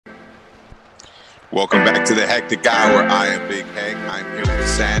Welcome back to the Hectic Hour. I am Big Hec. I'm here with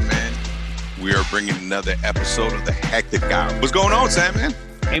Sandman. We are bringing another episode of the Hectic Hour. What's going on, Sandman?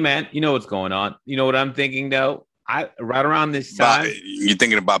 Hey, man, you know what's going on. You know what I'm thinking, though? Right around this time. You're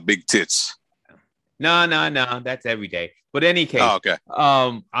thinking about big tits. No. That's every day. But any case, okay.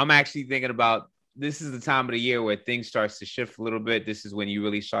 I'm actually thinking about this is the time of the year where things starts to shift a little bit. This is when you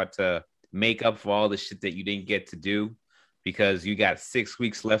really start to make up for all the shit that you didn't get to do because you got 6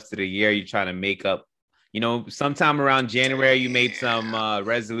 weeks left of the year. You're trying to make up. You know, sometime around January, you made some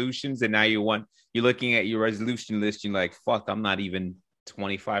resolutions, and now you're looking at your resolution list. You're like, fuck, I'm not even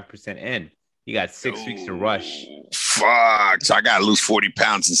 25% in. You got 6 weeks to rush. Fuck. So I got to lose 40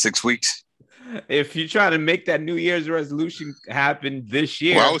 pounds in 6 weeks? If you're trying to make that New Year's resolution happen this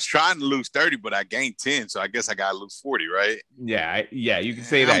year. Well, I was trying to lose 30, but I gained 10. So I guess I got to lose 40, right? Yeah, you can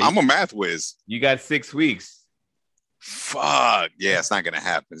say that. I'm a math whiz. You got 6 weeks. Fuck. Yeah, it's not going to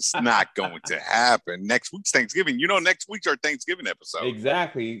happen. It's not going to happen. Next week's Thanksgiving. You know, next week's our Thanksgiving episode.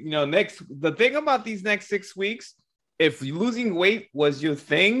 Exactly. You know, the thing about these next 6 weeks, if losing weight was your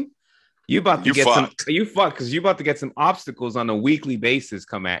thing, you about to fucked because you're about to get some obstacles on a weekly basis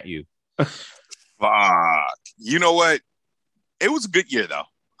come at you. Fuck. You know what? It was a good year, though.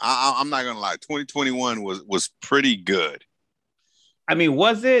 I'm not going to lie. 2021 was pretty good. I mean,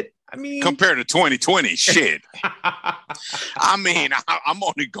 was it? I mean, compared to 2020, shit. I mean, I'm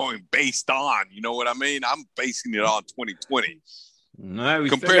only going based on, you know what I mean? I'm basing it on 2020.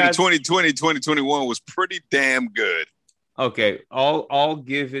 Compared to 2020, 2021 was pretty damn good. Okay, all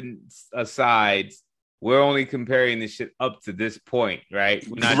given aside, we're only comparing this shit up to this point, right?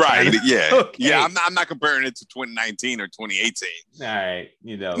 Right, yeah. Okay. Yeah, I'm not comparing it to 2019 or 2018. All right,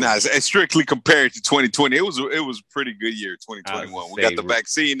 you know. No, it's strictly compared to 2020. It was a pretty good year, 2021. We got the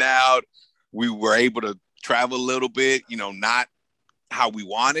vaccine out. We were able to travel a little bit, you know, not how we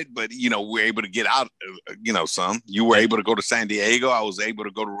wanted, but, you know, we're able to get out, you know, some. You were able to go to San Diego. I was able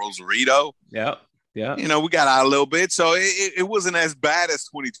to go to Rosarito. Yeah. You know, we got out a little bit. So it wasn't as bad as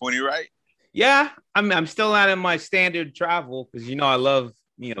 2020, right? Yeah, I'm still not in my standard travel because, you know, I love,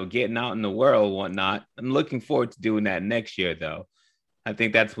 you know, getting out in the world and whatnot. I'm looking forward to doing that next year, though. I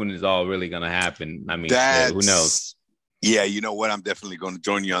think that's when it's all really going to happen. I mean, who knows? Yeah, you know what? I'm definitely going to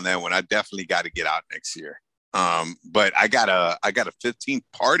join you on that one. I definitely got to get out next year. But I got a 15th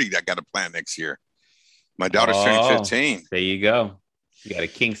party that I got to plan next year. My daughter's turning 15. There you go. You got a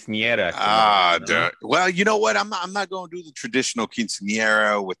quinceañera. Well, you know what? I'm not going to do the traditional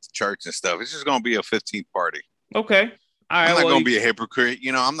quinceañera with the church and stuff. It's just going to be a 15th party. Okay. All right. I'm not going to be a hypocrite.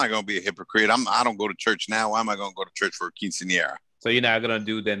 You know, I'm not going to be a hypocrite. I don't go to church now. Why am I going to go to church for a quinceañera? So you're not going to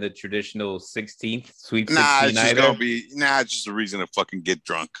do then the traditional 16th sweet 16 it's just going to be. It's just a reason to fucking get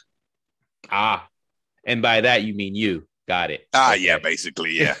drunk. And by that you mean you. Got it. Okay. Yeah,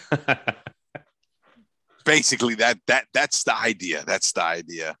 basically, yeah. Basically, that's the idea. That's the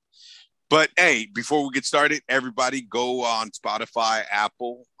idea. But hey, before we get started, everybody go on Spotify,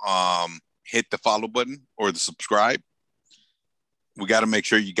 Apple, hit the follow button or the subscribe. We got to make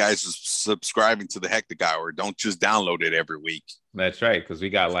sure you guys are subscribing to the Hectic Hour. Don't just download it every week. That's right, because we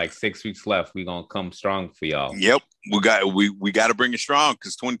got like 6 weeks left. We're gonna come strong for y'all. Yep, we got to bring it strong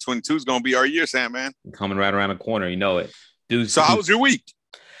because 2022 is gonna be our year, Sam, man. Coming right around the corner, you know it, dude. So how was your week?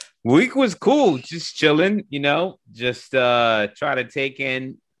 Week was cool, just chilling, you know, just try to take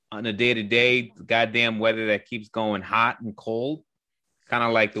in on a day-to-day the goddamn weather that keeps going hot and cold. Kind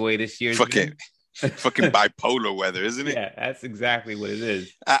of like the way this year's fucking bipolar weather, isn't it? Yeah, that's exactly what it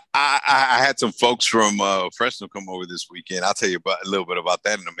is. I had some folks from Fresno come over this weekend. I'll tell you a little bit about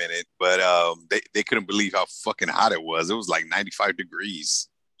that in a minute. But they couldn't believe how fucking hot it was. It was like 95 degrees.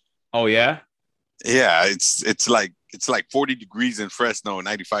 Oh, yeah? Yeah, it's like 40 degrees in Fresno and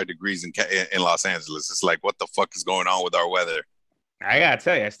 95 degrees in Los Angeles. It's like, what the fuck is going on with our weather? I gotta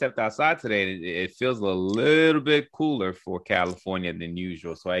tell you, I stepped outside today and it feels a little bit cooler for California than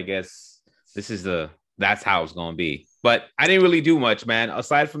usual. So I guess that's how it's gonna be. But I didn't really do much, man.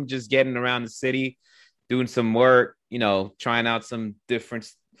 Aside from just getting around the city, doing some work, you know, trying out some different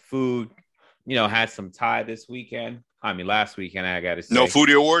food. You know, had some Thai this weekend. I mean, last weekend, I got to say. No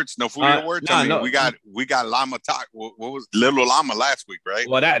foodie awards? No foodie awards? No. We got Llama Talk. What was Little Llama last week, right?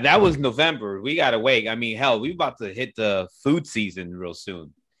 Well, that was November. We got to wait. I mean, hell, we about to hit the food season real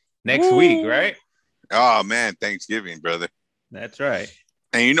soon. Next week, right? Oh, man. Thanksgiving, brother. That's right.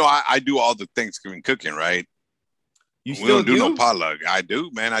 And, you know, I do all the Thanksgiving cooking, right? We don't do no potluck. I do,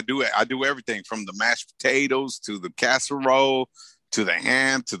 man. I do everything from the mashed potatoes to the casserole to the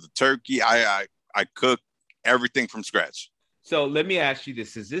ham to the turkey. I cook everything from scratch. So let me ask you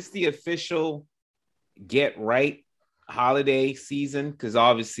this. Is this the official get right holiday season, because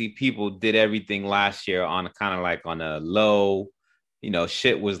obviously people did everything last year on kind of like on a low,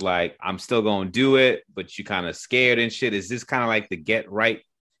 shit was like, I'm still gonna do it, but you kind of scared and shit. Is this kind of like the get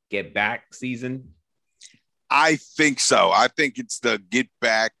back season? I think so. I think it's the get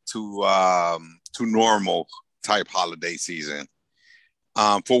back to normal type holiday season.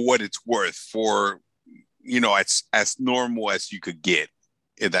 For what it's worth, for as normal as you could get,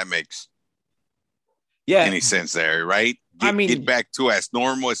 if that makes any sense there, right? Get back to as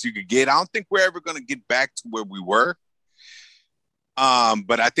normal as you could get. I don't think we're ever going to get back to where we were.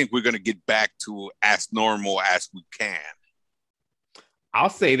 But I think we're going to get back to as normal as we can. I'll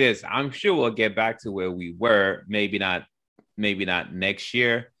say this. I'm sure we'll get back to where we were. Maybe not next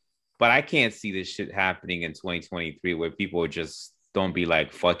year, but I can't see this shit happening in 2023 where people just don't be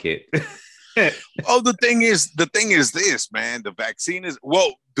like, fuck it. Oh, the thing is this, man. The vaccine is,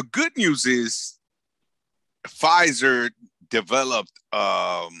 the good news is Pfizer developed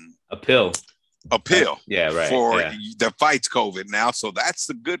a pill that fights COVID now. So that's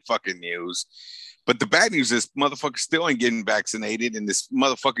the good fucking news. But the bad news is motherfuckers still ain't getting vaccinated, and this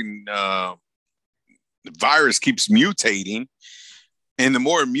motherfucking virus keeps mutating. And the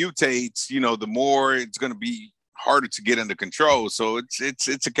more it mutates, the more it's going to be harder to get under control. So it's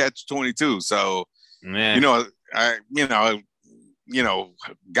a catch-22. So, man.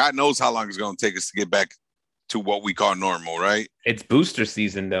 God knows how long it's going to take us to get back to what we call normal, right? It's booster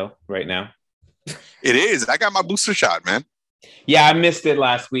season though, right now. It is. I got my booster shot, man. Yeah, I missed it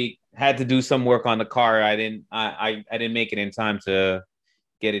last week. Had to do some work on the car. I didn't make it in time to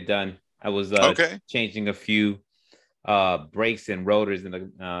get it done. I was changing a few brakes and rotors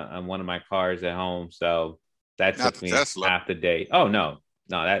on one of my cars at home. So that took me half the day. Oh no,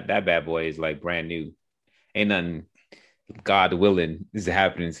 that bad boy is like brand new. Ain't nothing, God willing, is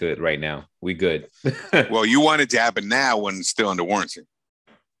happening to it right now. We good. Well, you want it to happen now when it's still under warranty.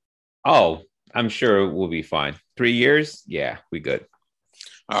 Oh, I'm sure we'll be fine. 3 years? Yeah, we good.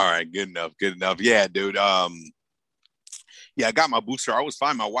 All right, good enough. Yeah, dude. Yeah, I got my booster. I was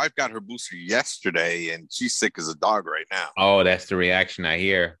fine. My wife got her booster yesterday, and she's sick as a dog right now. Oh, that's the reaction I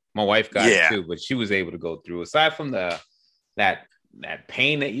hear. My wife got it too, but she was able to go through. Aside from that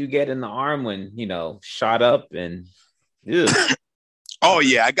pain that you get in the arm when shot up and. Oh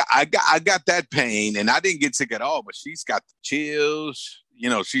yeah, I got that pain, and I didn't get sick at all. But she's got the chills.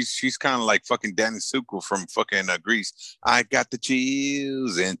 She's kind of like fucking Danny Zuko from fucking Grease. I got the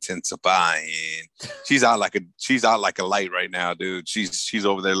chills intensifying. She's out like a light right now, dude. She's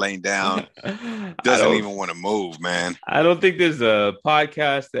over there laying down. Doesn't even want to move, man. I don't think there's a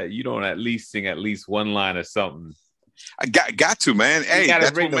podcast that you don't at least sing at least one line or something. I got to, man. Hey,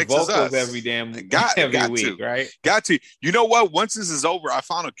 that's what makes us us. Every week, right? Got to. You know what? Once this is over, I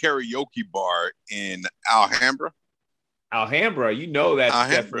found a karaoke bar in Alhambra. That's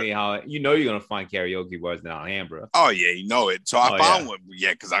definitely how you're gonna find karaoke bars in Alhambra. Oh yeah, you know it. So I found one.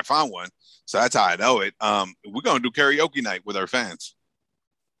 Yeah, because I found one. So that's how I know it. We're gonna do karaoke night with our fans.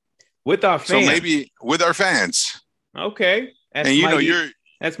 With our fans. So maybe with our fans. Okay. That's and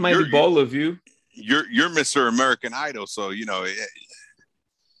that's mighty bold of you. You're Mr. American Idol, so you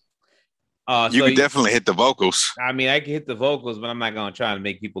can definitely hit the vocals. I mean, I can hit the vocals, but I'm not gonna try to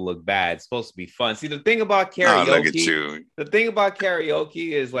make people look bad. It's supposed to be fun. See, the thing about karaoke, look at you. The thing about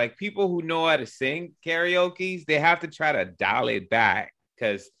karaoke is like people who know how to sing karaoke, they have to try to dial it back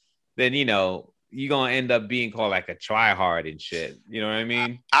because then you're gonna end up being called like a try hard and shit. You know what I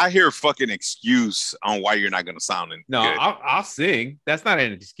mean? I hear a fucking excuse on why you're not gonna sound good. I'll sing. That's not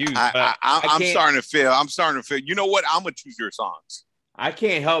an excuse. I'm starting to feel. You know what? I'm gonna choose your songs. I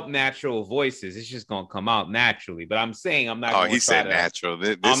can't help natural voices. It's just gonna come out naturally. But I'm saying I'm not. Oh, he said natural.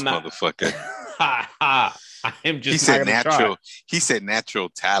 This motherfucker. I am just. He said natural. He said natural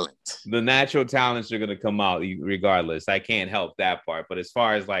talent. The natural talents are gonna come out regardless. I can't help that part. But as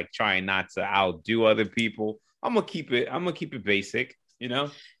far as like trying not to outdo other people, I'm gonna keep it basic.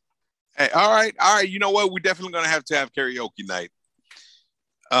 Hey, all right. You know what? We're definitely gonna have to have karaoke night.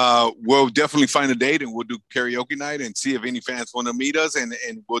 We'll definitely find a date and we'll do karaoke night and see if any fans want to meet us, and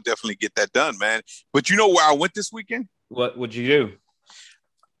we'll definitely get that done, man. But you know where I went this weekend? What'd you do?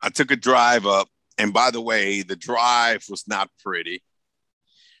 I took a drive up, and by the way, the drive was not pretty.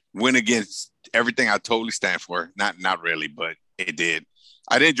 Went against everything I totally stand for. Not really, but it did.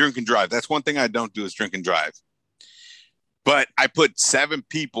 I didn't drink and drive. That's one thing I don't do is drink and drive. But I put 7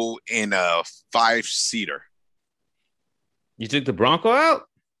 people in a 5-seater. You took the Bronco out?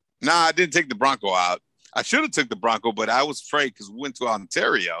 Nah, I didn't take the Bronco out. I should have took the Bronco, but I was afraid because we went to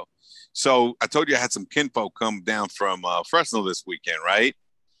Ontario. So I told you I had some kinfolk come down from Fresno this weekend, right?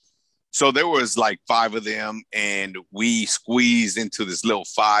 So there was like 5 of them, and we squeezed into this little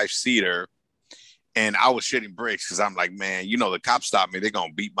 5-seater. And I was shitting bricks because I'm like, man, the cops stopped me. They're going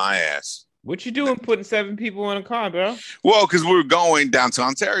to beat my ass. What you doing putting 7 people in a car, bro? Well, because we were going down to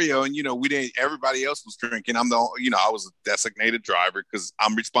Ontario, and, we didn't, everybody else was drinking. I was a designated driver because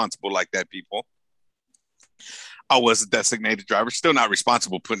I'm responsible like that, people. I was a designated driver, still not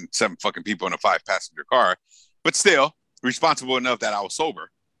responsible putting 7 fucking people in a 5-passenger car, but still responsible enough that I was sober.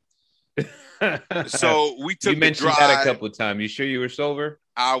 So we took You mentioned the drive. that a couple of times. You sure you were sober?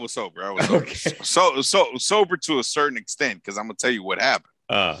 I was sober. Okay. So sober to a certain extent, because I'm gonna tell you what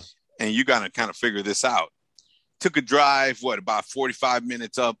happened. And you gotta kind of figure this out. Took a drive, about 45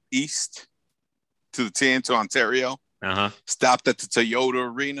 minutes up east to the 10 to Ontario. Stopped at the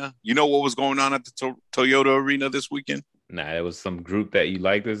Toyota Arena. You know what was going on at the Toyota Arena this weekend? Nah, it was some group that you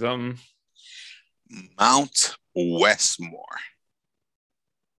liked or something. Mount Westmore.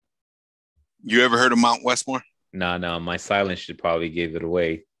 You ever heard of Mount Westmore? No. My silence should probably give it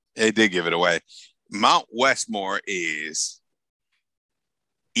away. It did give it away. Mount Westmore is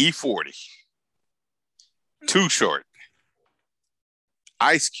E40, Too Short,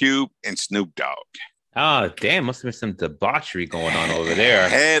 Ice Cube, and Snoop Dogg. Oh, damn. Must have been some debauchery going on over there.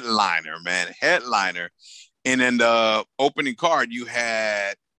 Headliner, man. Headliner. And in the opening card, you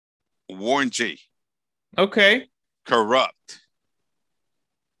had Warren G. Okay. Corrupt.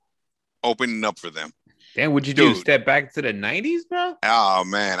 Opening up for them. Damn, would you do? Step back to the 90s, bro? Oh,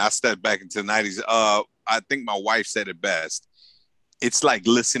 man. I stepped back into the 90s. I think my wife said it best. It was like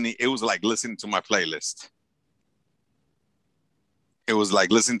listening to my playlist. It was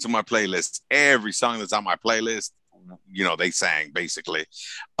like listening to my playlist. Every song that's on my playlist, they sang basically.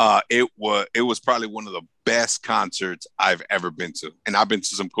 It was probably one of the best concerts I've ever been to. And I've been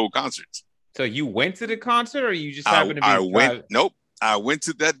to some cool concerts. So you went to the concert, or you just happened to be Nope. I went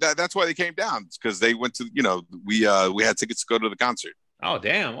to that. That's why they came down, because they went to, we had tickets to go to the concert. Oh,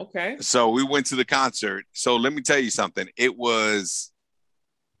 damn. Okay. So we went to the concert. So let me tell you something. It was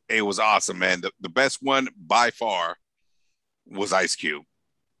awesome, man. The best one by far was Ice Cube.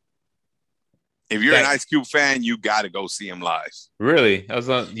 If you're an Ice Cube fan, you got to go see him live. Really? He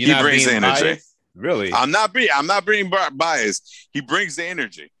brings the energy. Biased? Really? I'm not being biased. He brings the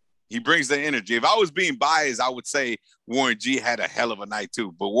energy. If I was being biased, I would say Warren G had a hell of a night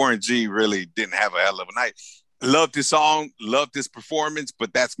too. But Warren G really didn't have a hell of a night. Loved his song, loved his performance,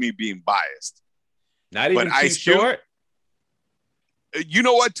 but that's me being biased. Not even Too Short? You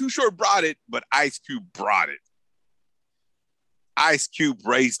know what? Too Short brought it, but Ice Cube brought it. Ice Cube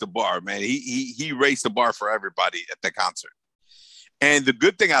raised the bar, man. He raised the bar for everybody at the concert. And the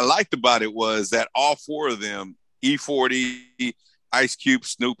good thing I liked about it was that all 4 of them, E40, Ice Cube,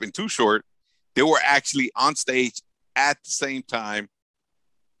 Snoop, and Too Short, they were actually on stage at the same time,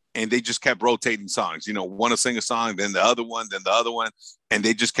 and they just kept rotating songs. One to sing a song, then the other one, and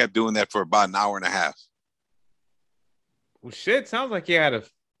they just kept doing that for about an hour and a half. Well, shit, sounds like you had a...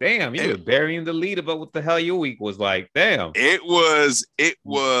 Damn, you were burying the lead about what the hell your week was like. Damn. It was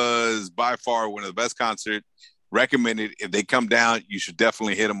by far one of the best concerts. Recommended. If they come down, you should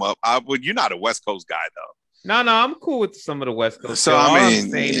definitely hit them up. You're not a West Coast guy, though. No, I'm cool with some of the West Coast. So, all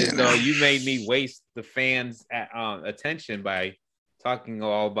I'm saying is, though, you made me waste the fans' attention by talking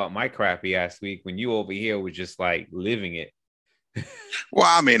all about my crappy ass week when you over here were just like living it. Well,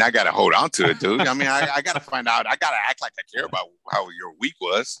 I got to hold on to it, dude. I got to find out. I got to act like I care about how your week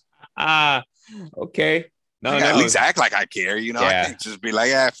was. Okay. No, at least act like I care. I can't just be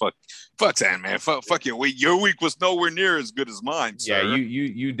like, fuck Sandman. Fuck your week. Your week was nowhere near as good as mine, sir. Yeah,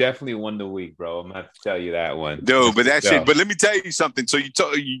 you definitely won the week, bro. I'm gonna have to tell you that one. Dude, but that shit. But let me tell you something. So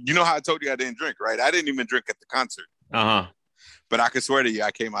you know how I told you I didn't drink, right? I didn't even drink at the concert. But I can swear to you,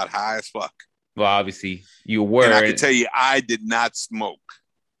 I came out high as fuck. Well, obviously you were. And I can tell you, I did not smoke.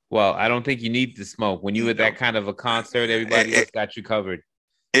 Well, I don't think you need to smoke. When you were at that kind of a concert, everybody else got you covered.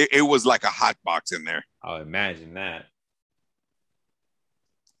 It was like a hot box in there. Oh, imagine that.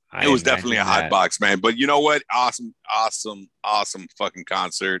 It was definitely a hot box, man. But you know what? Awesome fucking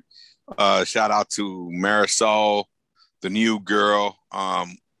concert. Shout out to Marisol, the new girl.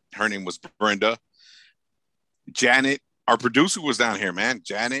 Her name was Brenda. Janet, our producer, was down here, man.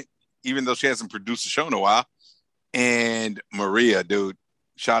 Janet, even though she hasn't produced a show in a while. And Maria, dude.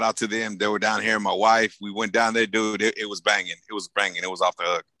 Shout out to them. They were down here. My wife, we went down there, dude. It was banging. It was banging. It was off the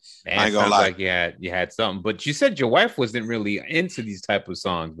hook. Man, I ain't gonna lie. Like you had something, but you said your wife wasn't really into these type of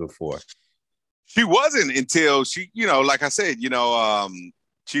songs before. She wasn't until she, like I said,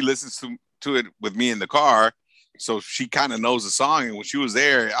 she listens to it with me in the car, so she kind of knows the song. And when she was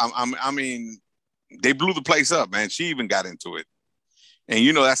there, I mean, they blew the place up, man. She even got into it, And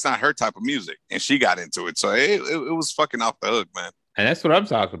you know that's not her type of music, and she got into it, so it was fucking off the hook, man. And that's what I'm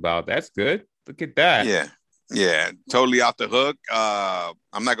talking about. That's good. Look at that. Yeah, totally off the hook.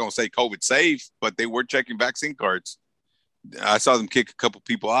 I'm not gonna say COVID safe, but they were checking vaccine cards. I saw them kick a couple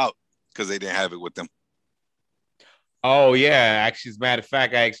people out because they didn't have it with them. Oh yeah, actually, as a matter of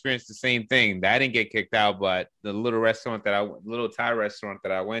fact, I experienced the same thing. I didn't get kicked out, but the little Thai restaurant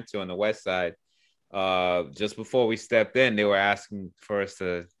that I went to on the west side, just before we stepped in, they were asking for us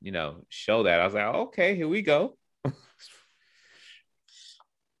to, show that. I was like, oh, okay, here we go.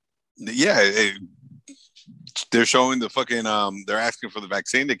 Yeah, they're showing the fucking they're asking for the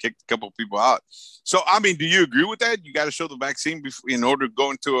vaccine. They kicked a couple of people out. So I mean, do you agree with that? You got to show the vaccine in order to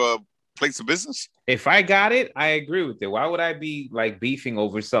go into a place of business? If I got it, I agree with it. Why would I be like beefing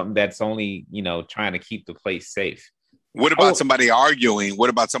over something that's only, trying to keep the place safe? What about somebody arguing? What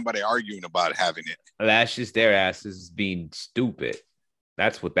about somebody arguing about having it? That's just their asses being stupid.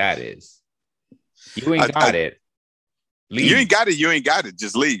 That's what that is. You ain't got it. Leave. You ain't got it. You ain't got it.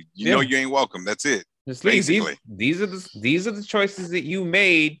 Just leave. You know you ain't welcome. That's it. Just leave. These are the choices that you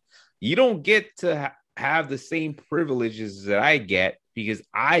made. You don't get to have the same privileges that I get because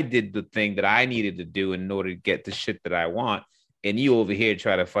I did the thing that I needed to do in order to get the shit that I want, and you over here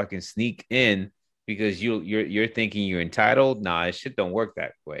try to fucking sneak in because you're thinking you're entitled. Nah, it shit don't work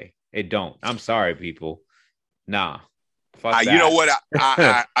that way. It don't. I'm sorry, people. Nah. You know what?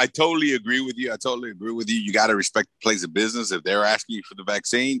 I totally agree with you. You got to respect the place of business. If they're asking you for the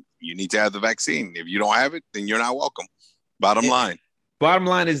vaccine, you need to have the vaccine. If you don't have it, then you're not welcome. Bottom line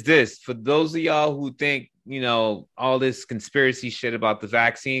is this. For those of y'all who think, all this conspiracy shit about the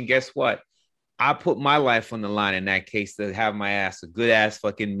vaccine, guess what? I put my life on the line in that case to have my ass a good ass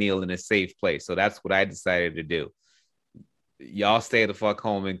fucking meal in a safe place. So that's what I decided to do. Y'all stay the fuck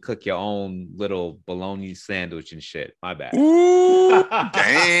home and cook your own little bologna sandwich and shit. My bad. Ooh,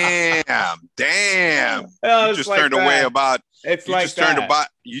 damn. You just turned away about. You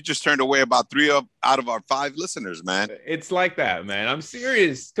just turned away about 3 out of our 5 listeners, man. It's like that, man. I'm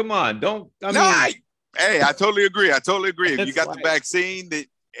serious. Come on, I totally agree. If you got the vaccine,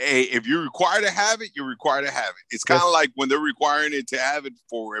 if you're required to have it, you're required to have it. It's kind of like when they're requiring it to have it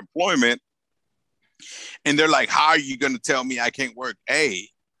for employment. And they're like, how are you going to tell me I can't work?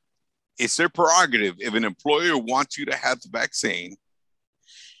 It's their prerogative. If an employer wants you to have the vaccine,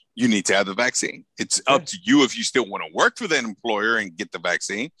 you need to have the vaccine. It's up to you if you still want to work for that employer and get the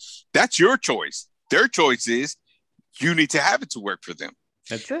vaccine. That's your choice. Their choice is you need to have it to work for them.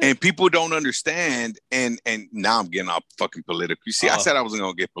 That's it. And people don't understand. And now I'm getting off fucking political. You see, I said I wasn't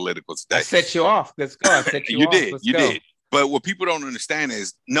going to get political today. I set you off. Let's go. I set you off. You did. But what people don't understand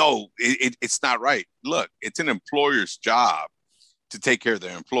is, no, it's not right. Look, it's an employer's job to take care of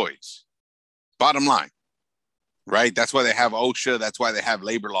their employees. Bottom line, right? That's why they have OSHA. That's why they have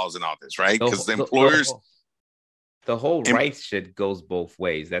labor laws and all this, right? Because the employers... The whole rights shit goes both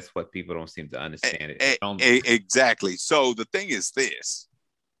ways. That's what people don't seem to understand. Exactly. So the thing is this.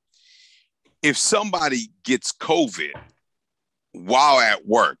 If somebody gets COVID while at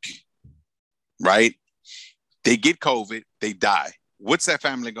work, right? They get COVID, they die. What's that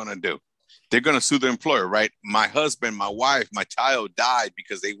family going to do? They're going to sue the employer, right? My husband, my wife, my child died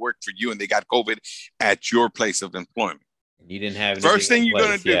because they worked for you and they got COVID at your place of employment. You didn't have first thing you're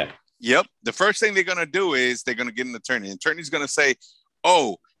going to do. Yeah. Yep. The first thing they're going to do is they're going to get an attorney. The attorney's going to say,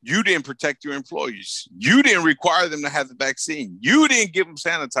 oh, you didn't protect your employees. You didn't require them to have the vaccine. You didn't give them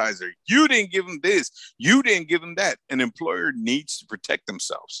sanitizer. You didn't give them this. You didn't give them that. An employer needs to protect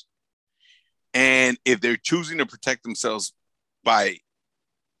themselves. And if they're choosing to protect themselves by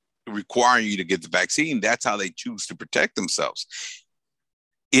requiring you to get the vaccine, that's how they choose to protect themselves.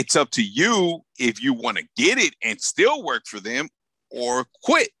 It's up to you if you want to get it and still work for them or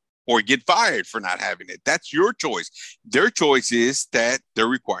quit or get fired for not having it. That's your choice. Their choice is that they're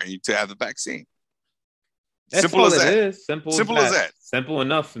requiring you to have the vaccine. That's simple as that. It is. Simple as that. Simple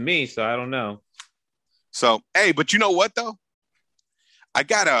enough for me, so I don't know. So, hey, but you know what, though? I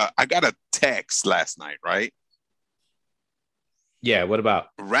got a text last night, right? Yeah, what about?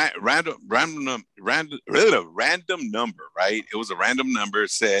 Random number, right? It was a random number.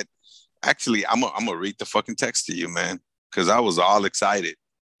 It said, actually, I'm gonna read the fucking text to you, man, because I was all excited.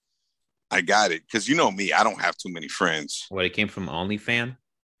 I got it. Because you know me, I don't have too many friends. What, it came from OnlyFans?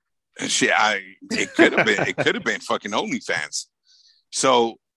 Shit, it could have been fucking OnlyFans.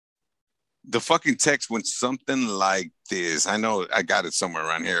 So the fucking text went something like this. I know I got it somewhere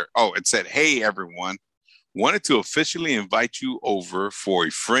around here. Oh, it said, hey, everyone. Wanted to officially invite you over for a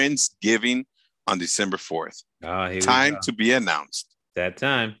Friendsgiving on December 4th. Time to be announced. That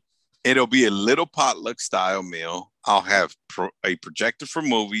time. It'll be a little potluck style meal I'll have a projector for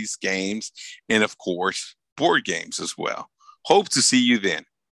movies, games, and of course, board games as well. Hope to see you then.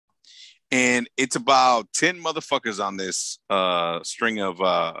 And it's about 10 motherfuckers on this string of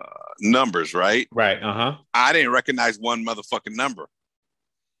numbers, right? Right. Uh-huh. I didn't recognize one motherfucking number.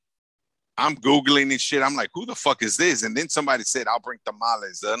 I'm Googling this shit. I'm like, who the fuck is this? And then somebody said, I'll bring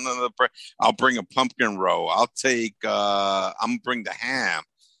tamales. I'll bring a pumpkin roll. I'm bring the ham.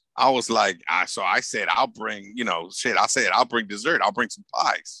 I was like, so I said, I'll bring, I said, I'll bring dessert. I'll bring some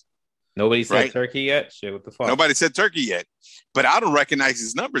pies. Nobody said turkey yet? Shit, what the fuck? Nobody said turkey yet. But I don't recognize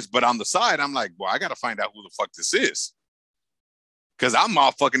his numbers. But on the side, I'm like, well, I got to find out who the fuck this is. Because I'm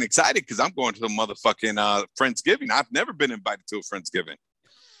all fucking excited because I'm going to the motherfucking Friendsgiving. I've never been invited to a Friendsgiving.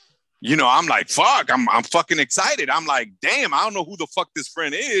 I'm like, fuck, I'm fucking excited. I'm like, damn, I don't know who the fuck this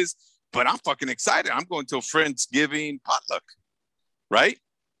friend is, but I'm fucking excited. I'm going to a Friendsgiving potluck, right?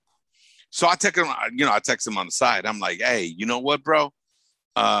 So I text him on the side. I'm like, hey, you know what, bro?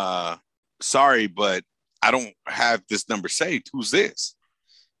 Sorry, but I don't have this number saved. Who's this?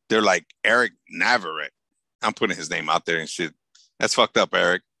 They're like, Eric Navarrete. I'm putting his name out there and shit. That's fucked up,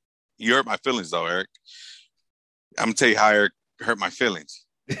 Eric. You hurt my feelings, though, Eric. I'm going to tell you how Eric hurt my feelings.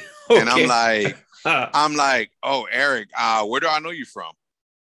 Okay. And I'm like, oh, Eric, where do I know you from?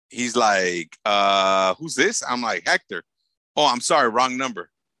 He's like, who's this? I'm like, Hector. Oh, I'm sorry, wrong number.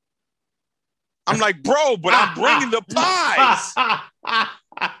 I'm like, bro, but I'm bringing the pies.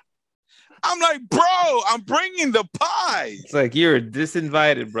 I'm like, bro, I'm bringing the pies. It's like, you're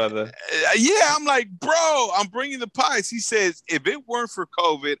disinvited, brother. Yeah, I'm like, bro, I'm bringing the pies. He says, if it weren't for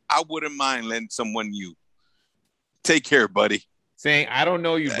COVID, I wouldn't mind letting someone you. Take care, buddy. Saying, I don't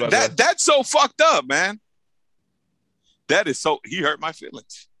know you, brother. That's so fucked up, man. That is so, he hurt my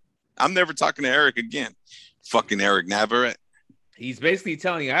feelings. I'm never talking to Eric again. Fucking Eric Navarrete. He's basically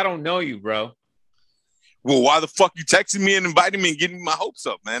telling you, I don't know you, bro. Well, why the fuck you texting me and inviting me and getting my hopes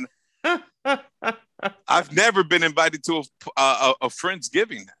up, man? I've never been invited to a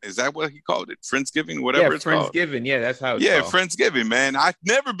Friendsgiving. Is that what he called it? Friendsgiving, whatever it's called. Friendsgiving, yeah, that's how it's called. Friendsgiving, man. I've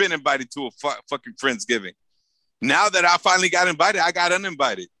never been invited to a fucking Friendsgiving. Now that I finally got invited, I got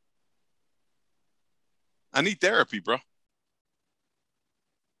uninvited. I need therapy, bro.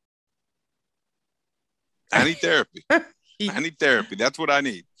 I need therapy. I need therapy. That's what I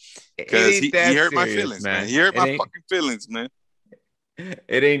need. Because he hurt my feelings, man. He hurt my fucking feelings, man.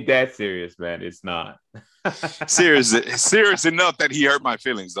 It ain't that serious, man. It's not. serious enough that he hurt my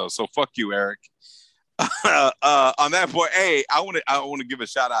feelings, though. So fuck you, Eric. On that point, hey, I want to give a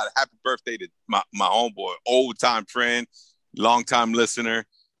shout out. Happy birthday to my homeboy, old time friend, long time listener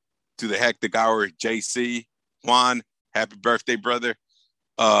to the Hectic Hour, JC Juan. Happy birthday, brother.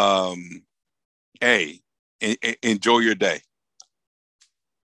 Hey, enjoy your day.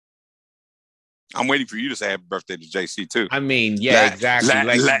 I'm waiting for you to say happy birthday to JC too. I mean, yeah,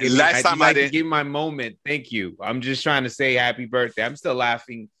 exactly. Last time I didn't give my moment. Thank you. I'm just trying to say happy birthday. I'm still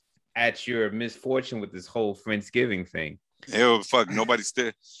laughing at your misfortune with this whole Friendsgiving thing. Hell, fuck, nobody's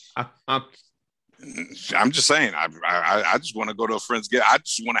still. I'm just saying. I just want to go to a Friendsgiving. I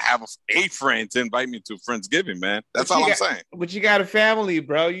just want to have a friend to invite me to a Friendsgiving, man. That's all I'm saying. But you got a family,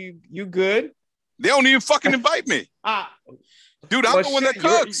 bro. You good? They don't even fucking invite me. Dude, I'm the one that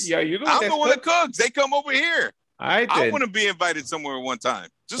cooks. I'm the one that cooks. They come over here. I want to be invited somewhere one time.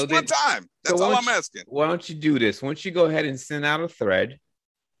 Just one time. That's all I'm asking. Why don't you do this? Why don't you go ahead and send out a thread,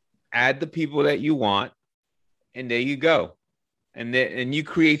 add the people that you want, and there you go. And you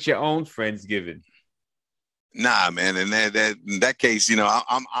create your own Friendsgiving. Nah, man. In that case,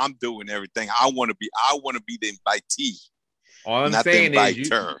 I'm doing everything. I want to be the invitee. All I'm saying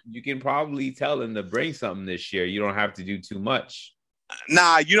is you can probably tell them to bring something this year. You don't have to do too much.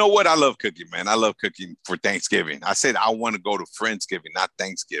 Nah, you know what? I love cooking, man. I love cooking for Thanksgiving. I said I want to go to Friendsgiving, not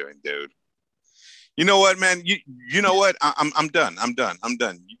Thanksgiving, dude. You know what, man? You know what? I'm done. I'm done.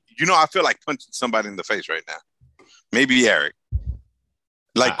 I feel like punching somebody in the face right now. Maybe Eric.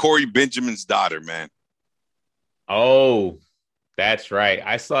 Like Corey Benjamin's daughter, man. Oh, that's right.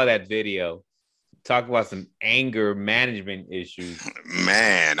 I saw that video. Talk about some anger management issues.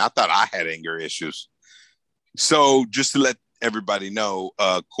 Man, I thought I had anger issues. So just to let everybody know,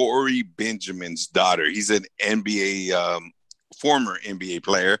 Corey Benjamin's daughter, he's an former NBA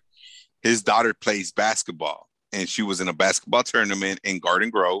player. His daughter plays basketball, and she was in a basketball tournament in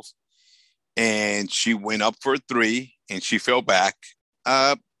Garden Grove, and she went up for a three, and she fell back.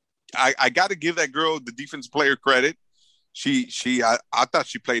 I got to give that girl the defensive player credit. I thought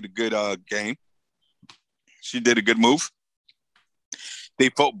she played a good game. She did a good move. They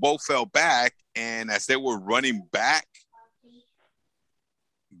both fell back, and as they were running back,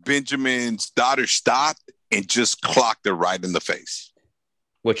 Benjamin's daughter stopped and just clocked her right in the face.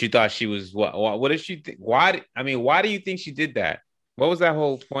 What you thought she was? What did she think? Why do you think she did that? What was that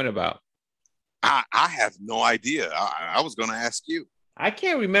whole point about? I have no idea. I was going to ask you. I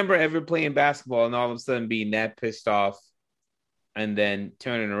can't remember ever playing basketball and all of a sudden being that pissed off and then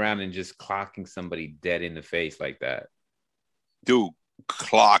turning around and just clocking somebody dead in the face like that. Dude,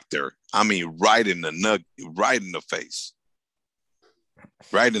 clocked her. I mean, right in the face.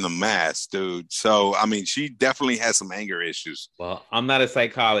 Right in the mask, dude. So, I mean, she definitely has some anger issues. Well, I'm not a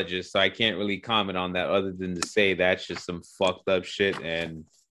psychologist, so I can't really comment on that other than to say that's just some fucked up shit. And,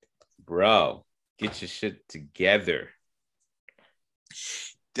 bro, get your shit together.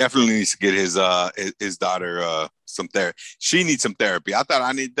 Definitely needs to get his daughter some therapy. She needs some therapy. I thought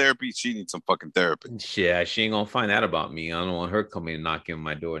I need therapy. She needs some fucking therapy. Yeah, she ain't gonna find out about me. I don't want her coming and knocking on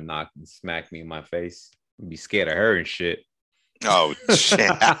my door, knock and smack me in my face. I'd be scared of her and shit. Oh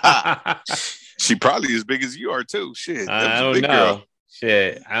shit. She probably as big as you are too. Shit. I don't know. Girl.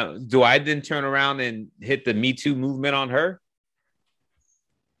 Shit. Do I then turn around and hit the Me Too movement on her?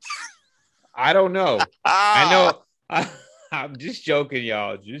 I don't know. I know. I'm just joking,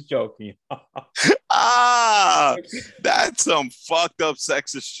 y'all. Just joking. That's some fucked up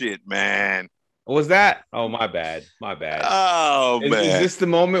sexist shit, man. What was that? Oh, my bad. My bad. Oh, man. Is this the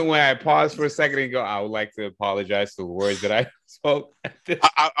moment when I pause for a second and go, I would like to apologize for the words that I spoke?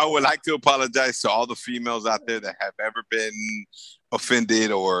 I would like to apologize to all the females out there that have ever been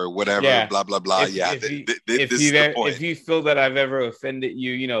offended or whatever, blah, blah, blah. This is the point. If you feel that I've ever offended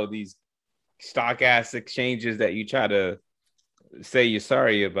you, you know, these stock ass exchanges that you try to say you're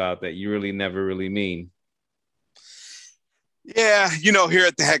sorry about that you really never really mean. Yeah, you know, here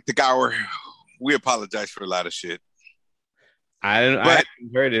at the Hectic Hour, we apologize for a lot of shit. I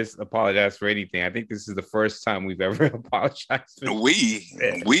haven't heard us apologize for anything. I think this is the first time we've ever apologized. We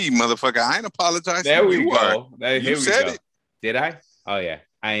motherfucker, I ain't apologizing. There we go. You said it. Did I? Oh yeah,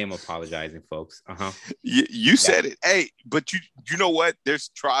 I am apologizing, folks. You said it. Hey, but you know what? There's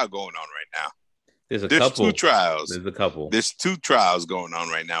a trial going on right now. There's couple. Two trials. There's a couple. There's two trials going on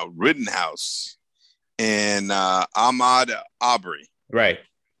right now. Rittenhouse and Ahmaud Arbery. Right.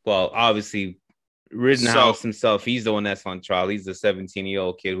 Well, obviously, Rittenhouse himself, he's the one that's on trial. He's a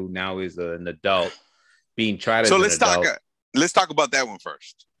 17-year-old kid who now is an adult being tried as an adult. Let's talk about that one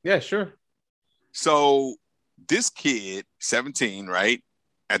first. Yeah, sure. So this kid, 17, right,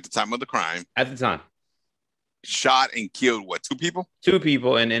 at the time of the crime. At the time. Shot and killed, what, 2 people? 2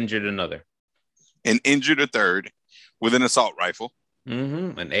 people and injured another. And injured a third with an assault rifle.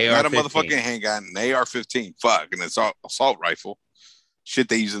 Mm-hmm. An AR-15. Not a motherfucking handgun, an AR-15. Fuck, an assault rifle. Shit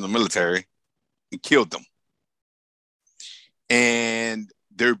they use in the military. And killed them. And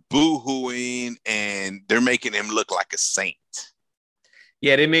they're boo-hooing and they're making him look like a saint.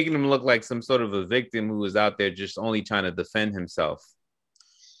 Yeah, they're making him look like some sort of a victim who was out there just only trying to defend himself.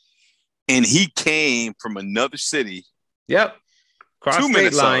 And he came from another city. Yep. Cross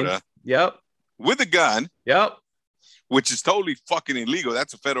state lines. Yep. With a gun. Yep. Which is totally fucking illegal.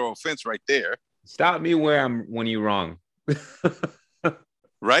 That's a federal offense right there. Stop me when you're wrong.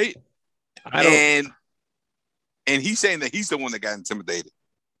 Right? And he's saying that he's the one that got intimidated.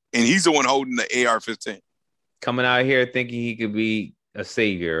 And he's the one holding the AR-15. Coming out here thinking he could be a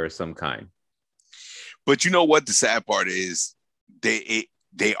savior or some kind. But you know what the sad part is?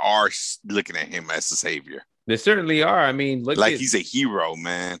 They are looking at him as a savior. They certainly are. I mean, he's a hero,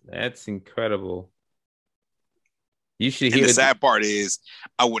 man. That's incredible. You should hear. And the sad part is,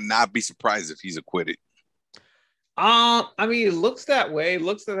 I would not be surprised if he's acquitted. I mean, it looks that way. It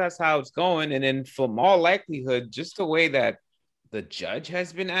looks like that's how it's going. And then from all likelihood, just the way that the judge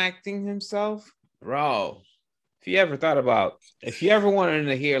has been acting himself, bro. If you ever wanted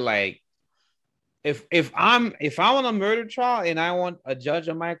to hear, like, if I'm on a murder trial and I want a judge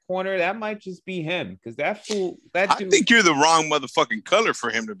on my corner, that might just be him. Because that fool, I think you're the wrong motherfucking color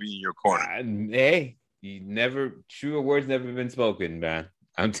for him to be in your corner. Hey, truer words never been spoken, man.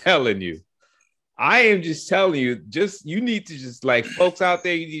 I'm telling you. I am just telling you, you need to just, like, folks out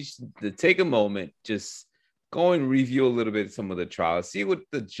there, you need to take a moment, just go and review a little bit of some of the trials, see what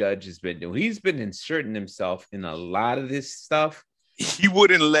the judge has been doing. He's been inserting himself in a lot of this stuff. He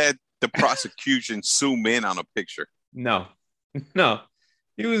wouldn't let the prosecution zoom in on a picture. No.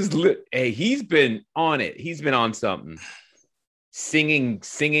 He was he's been on it. He's been on something. Singing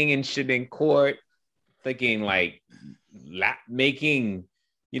and shit in court, thinking like making,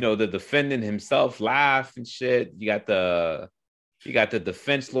 the defendant himself laugh and shit. You got the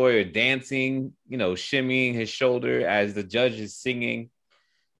defense lawyer dancing, shimmying his shoulder as the judge is singing.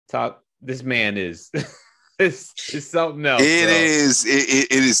 This man is it's something else. It is.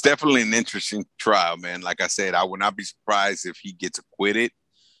 It is definitely an interesting trial, man. Like I said, I would not be surprised if he gets acquitted.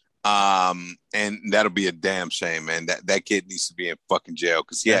 And that'll be a damn shame, man. That kid needs to be in fucking jail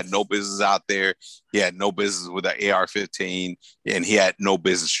because he had no business out there. He had no business with an AR-15, and he had no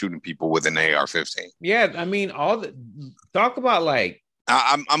business shooting people with an AR-15. Yeah, I mean, talk about like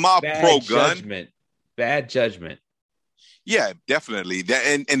I'm all pro gun. Bad judgment. Yeah, definitely.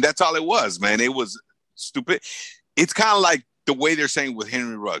 And that's all it was, man. It was stupid. It's kind of like the way they're saying with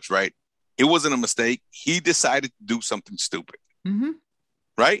Henry Ruggs, right? It wasn't a mistake. He decided to do something stupid. Mm-hmm.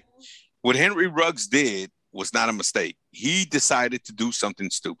 Right? What Henry Ruggs did was not a mistake. He decided to do something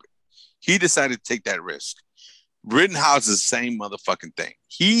stupid. He decided to take that risk. Rittenhouse is the same motherfucking thing.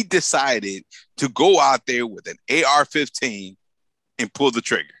 He decided to go out there with an AR-15 and pull the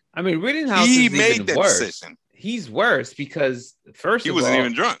trigger. I mean, Rittenhouse is even worse. Decision. He's worse because first he wasn't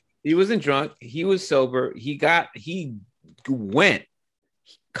even drunk. He wasn't drunk. He was sober. He went,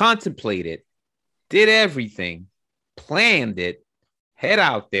 contemplated, did everything, planned it, head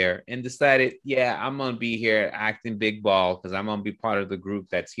out there and decided, yeah, I'm going to be here acting big ball because I'm going to be part of the group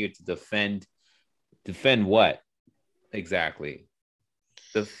that's here to defend what exactly?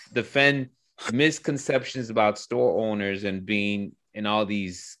 Defend misconceptions about store owners and being in all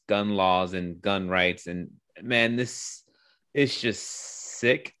these gun laws and gun rights. And man, this is just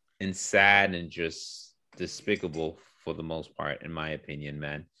sick and sad and just despicable for the most part, in my opinion,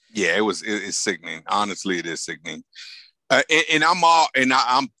 man. Yeah, it's sickening. Honestly, it is sickening.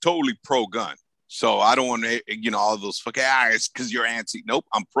 I'm totally pro gun. So I don't want to, all those fucking it's because you're anti. Nope,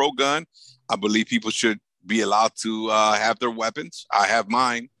 I'm pro gun. I believe people should be allowed to have their weapons. I have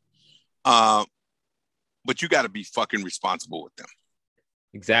mine. But you got to be fucking responsible with them.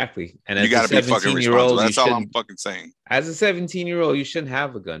 Exactly. And you got to be fucking responsible. That's all I'm fucking saying. As a 17-year-old, you shouldn't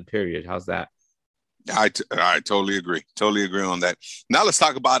have a gun, period. How's that? I totally agree. Totally agree on that. Now let's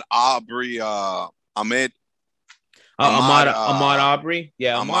talk about Ahmaud Arbery.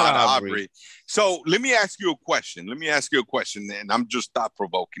 Yeah, Ahmaud Arbery. So let me ask you a question. And I'm just thought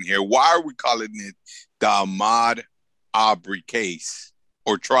provoking here. Why are we calling it the Ahmaud Arbery case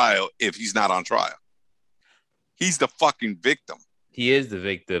or trial if he's not on trial? He's the fucking victim. He is the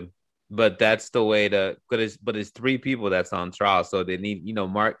victim, but that's the way but it's three people that's on trial. So they need,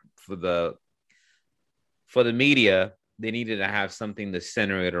 Mark, for the media, they needed to have something to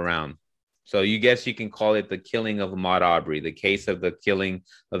center it around. So you can call it the killing of Ahmaud Arbery, the case of the killing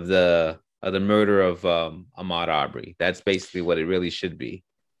of the murder of Ahmaud Arbery. That's basically what it really should be.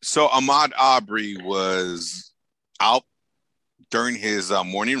 So Ahmaud Arbery was out during his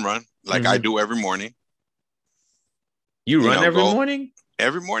morning run, like I do every morning. You run every morning?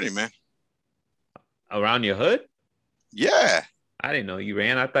 Every morning, man. Around your hood? Yeah. I didn't know you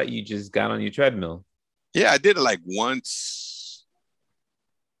ran. I thought you just got on your treadmill. Yeah, I did it like once,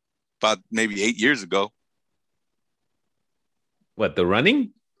 about maybe 8 years ago. What, the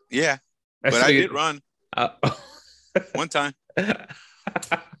running? Yeah, but I did run one time. But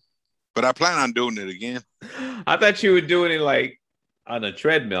I plan on doing it again. I thought you were doing it like on a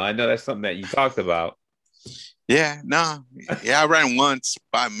treadmill. I know that's something that you talked about. Yeah, no. Yeah, I ran once,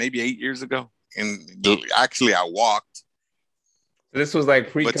 about maybe 8 years ago. And actually, I walked. This was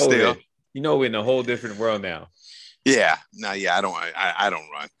like pre-COVID. We're in a whole different world now. Yeah. No, yeah, I don't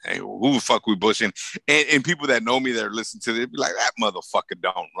run. Hey, who the fuck we bushing? And people that know me that are listening to it be like, that motherfucker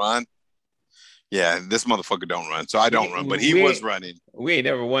don't run. Yeah, this motherfucker don't run. So I don't run, but he was running. We ain't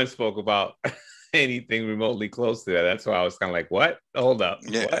never once spoke about anything remotely close to that. That's why I was kind of like, what? Hold up.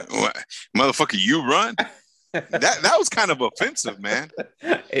 Yeah. What? Motherfucker, you run? That was kind of offensive, man.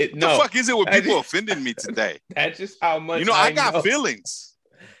 The fuck is it with people offending me today? That's just how much I got feelings.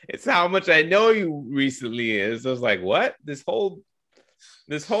 It's how much I know you recently is. I was like, what? This whole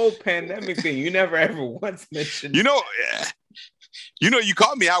pandemic thing, you never ever once mentioned. You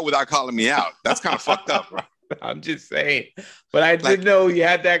called me out without calling me out. That's kind of fucked up, bro. I'm just saying. But I did know you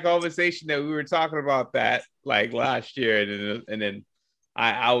had that conversation that we were talking about that like last year, and then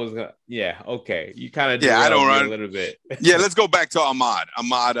I was okay. You kind of I don't run a little bit. Yeah, let's go back to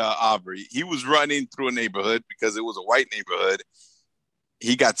Ahmaud Arbery. He was running through a neighborhood because it was a white neighborhood.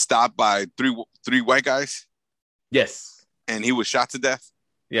 He got stopped by three white guys. Yes, and he was shot to death.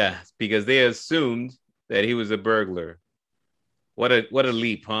 Yeah, because they assumed that he was a burglar. What a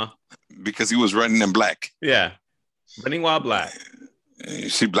leap, huh? Because he was running in black. Yeah, running while black. You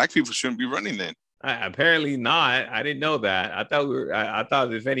see, black people shouldn't be running then. Apparently not. I didn't know that. I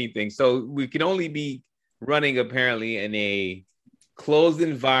thought if anything, so we can only be running apparently in a closed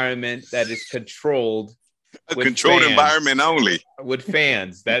environment that is controlled A controlled environment only. With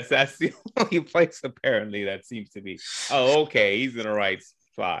fans. That's the only place apparently that seems to be. Oh, okay. He's in the right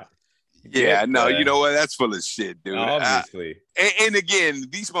spot. Yeah, no, you know what? That's full of shit, dude. Obviously. And again,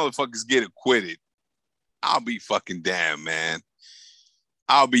 these motherfuckers get acquitted. I'll be fucking damned, man.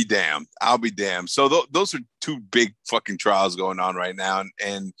 I'll be damned. So those are two big fucking trials going on right now,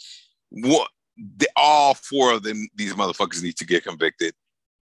 and what all four of them, these motherfuckers need to get convicted.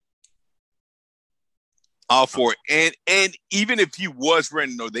 All four, and even if he was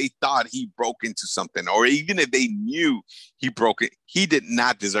renting, or they thought he broke into something, or even if they knew he broke it, he did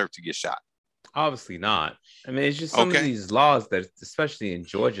not deserve to get shot. Obviously not. I mean, it's just some of these laws that, especially in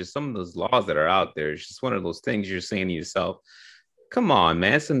Georgia, some of those laws that are out there, it's just one of those things you're saying to yourself, come on,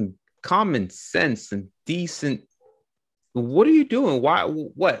 man, some common sense and decent. What are you doing? Why?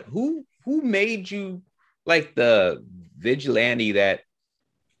 What? Who made you like the vigilante that,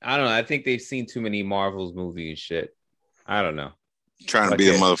 I don't know. I think they've seen too many Marvel's movies and shit. I don't know. Trying to be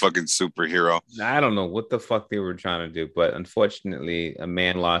a motherfucking superhero. I don't know what the fuck they were trying to do, but unfortunately, a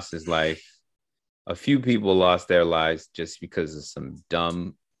man lost his life. A few people lost their lives just because of some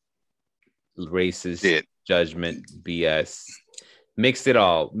dumb, racist judgment, BS. Mix it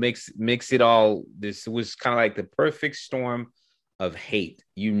all. Mix it all. This was kind of like the perfect storm of hate.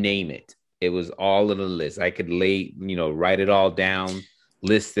 You name it. It was all in the list. I could write it all down.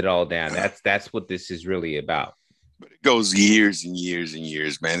 List it all down. That's what this is really about. But it goes years and years and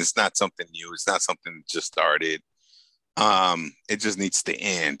years, man. It's not something new. It's not something that just started. It just needs to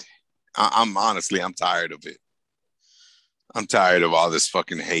end. I'm tired of it. I'm tired of all this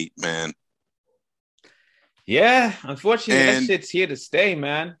fucking hate, man. Yeah, unfortunately, that shit's here to stay,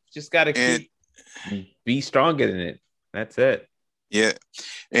 man. Just gotta be stronger than it. That's it. Yeah,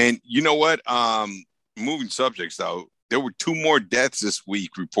 and you know what? Moving subjects though. There were 2 more deaths this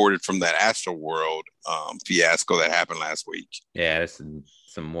week reported from that Astroworld fiasco that happened last week. Yeah, that's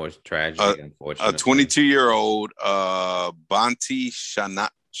some more tragedy, unfortunately. A 22-year-old Banti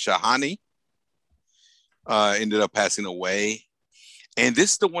Shahani ended up passing away. And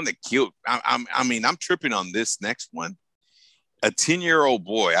this is the one that killed. I'm tripping on this next one. A 10-year-old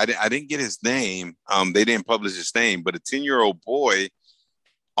boy. I didn't get his name. They didn't publish his name, but a 10-year-old boy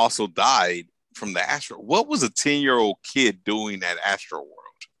also died from the Astro. What was a 10-year-old kid doing at Astroworld?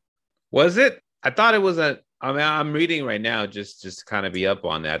 Was it? I thought it was I'm reading right now just to kind of be up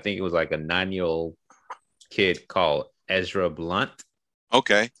on that. I think it was like a 9-year-old kid called Ezra Blunt.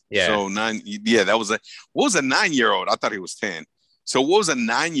 Okay. Yeah. So 9. Yeah, what was a 9-year-old? I thought he was 10. So what was a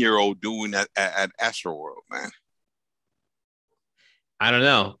 9-year-old doing at Astroworld, man? I don't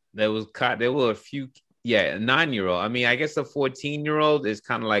know. There were a few. Yeah, a 9-year-old. I mean, I guess a 14-year-old is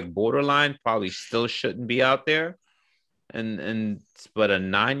kind of like borderline. Probably still shouldn't be out there. But a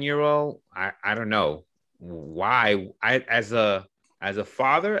 9-year-old, I don't know why. As a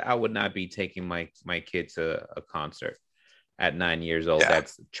father, I would not be taking my kid to a concert at 9 years old. Yeah.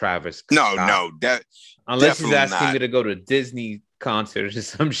 That's Travis Scott. No, that unless he's asking me to go to a Disney concert or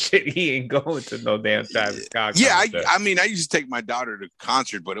some shit, he ain't going to no damn Travis Scott. Yeah, I mean, I used to take my daughter to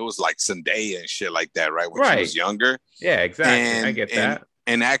concert, but it was like Zendaya and shit like that, right? When she was younger. Yeah, exactly. I get that.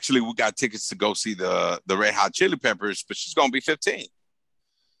 And actually, we got tickets to go see the Red Hot Chili Peppers, but she's gonna be 15,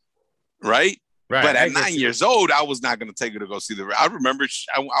 right? Right. But at 9 years old, I was not gonna take her to go see I remember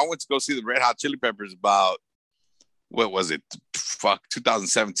I went to go see the Red Hot Chili Peppers about, what was it?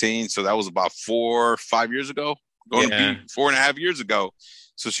 2017. So that was about 4 or 5 years ago. Going to be 4.5 years ago.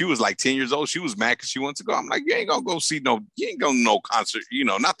 So she was like 10 years old. She was mad because she wanted to go. I'm like, you ain't going to go no concert,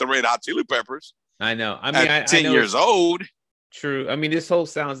 not the Red Hot Chili Peppers. I know. I mean, at 10 years old. True. I mean, this whole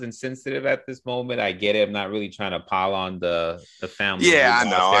sounds insensitive at this moment. I get it. I'm not really trying to pile on the family. Yeah,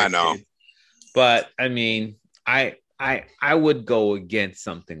 I know. Kids. But I mean, I would go against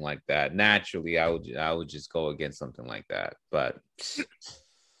something like that. Naturally, I would just go against something like that. But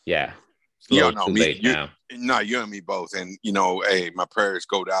yeah, too late now. No, you and me both. And hey, my prayers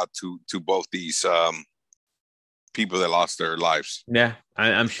go out to both these people that lost their lives. Yeah,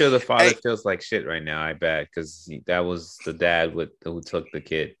 I'm sure the father feels like shit right now. I bet, because that was the dad who took the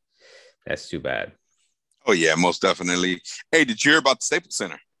kid. That's too bad. Oh yeah, most definitely. Hey, did you hear about the Staples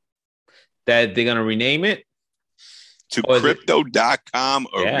Center? That they're gonna rename it to Crypto.com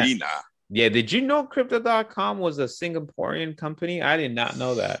Arena. Yeah, did you know Crypto.com was a Singaporean company? I did not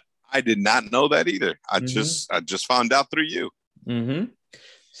know that. I did not know that either. I just found out through you. Mm-hmm.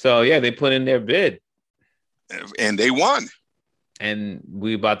 So yeah, they put in their bid. And they won. And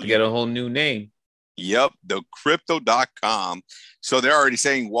we about to get a whole new name. Yep, the Crypto.com. So they're already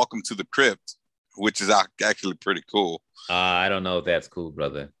saying welcome to the crypt, which is actually pretty cool. I don't know if that's cool,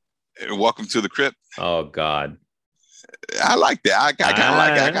 brother. Welcome to the crypt. Oh God. I like that. I kind of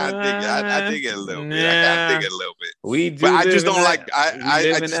like it. I kind of dig it. I dig it a little bit. I kind of dig it a little bit. We do, but I just don't like. I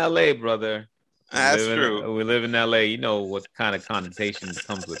live in LA, brother. That's true. We live in LA. You know what kind of connotations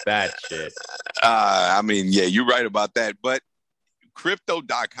comes with that shit. I mean, yeah, you're right about that. But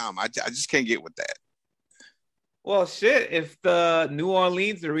crypto.com, I just can't get with that. Well, shit, if the New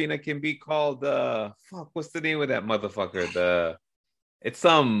Orleans arena can be called what's the name of that motherfucker? It's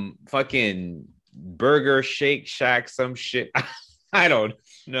some fucking Burger Shake Shack, some shit. I don't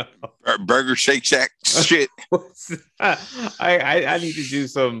know. Burger Shake Shack shit. I need to do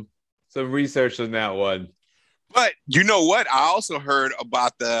some research on that one. But you know what? I also heard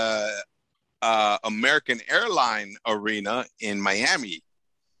about the American Airline Arena in Miami.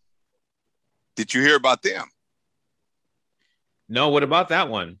 Did you hear about them? No, what about that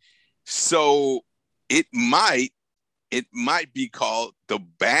one? So it might be called the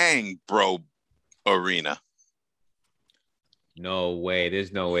Bang Bro Arena. No way.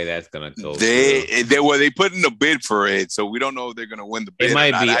 There's no way that's gonna go. They put in a bid for it, so we don't know if they're gonna win the bid. It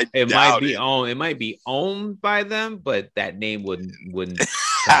might be owned by them, but that name wouldn't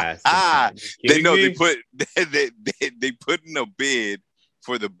pass. They put in a bid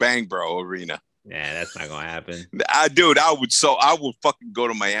for the Bang Bro Arena. Yeah, that's not gonna happen. I would fucking go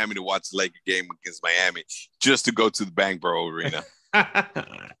to Miami to watch the Laker game against Miami just to go to the Bang Bro Arena.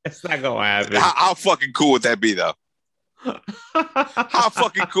 It's not gonna happen. How fucking cool would that be, though? How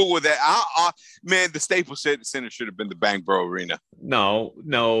fucking cool would that? Man, the Staples Center should have been the Bang Bro Arena. No,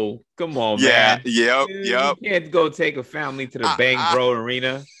 come on, man. Yep. You can't go take a family to the Bang Bro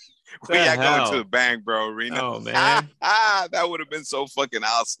Arena. We got going to the Bang Bro Arena. Oh man, that would have been so fucking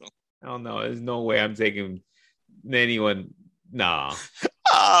awesome. I don't know. There's no way I'm taking anyone. Nah.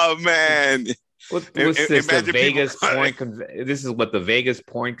 Oh man. What's this? The Vegas porn this is what the Vegas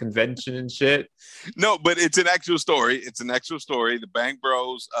porn convention and shit. No, but it's an actual story. The Bang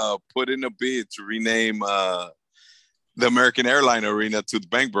Bros put in a bid to rename the American Airline Arena to the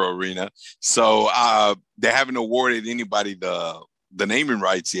Bang Bro Arena. So they haven't awarded anybody the naming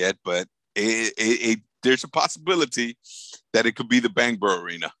rights yet, but there's a possibility that it could be the Bang Bro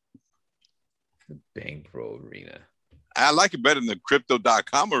Arena. The Bang Bro Arena. I like it better than the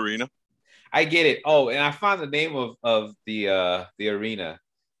Crypto.com Arena. I get it. Oh, and I found the name of the arena.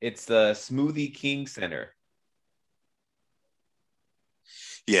 It's the Smoothie King Center.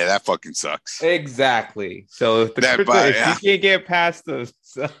 Yeah, that fucking sucks. Exactly. So if if you can't get past the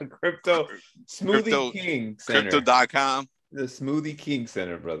crypto King Center, Crypto.com, the Smoothie King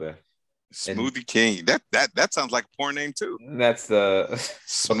Center, brother. Smoothie King. That sounds like a porn name too. That's the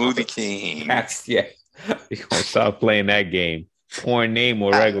Smoothie King. That's You're gonna stop playing that game. Porn name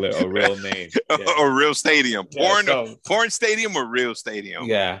or real name. Yeah. Or real stadium. Porn stadium or real stadium.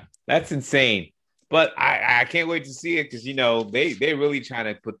 Yeah, that's insane. But I can't wait to see it because they're really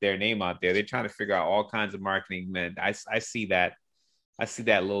trying to put their name out there. They're trying to figure out all kinds of marketing. Man, I see that. I see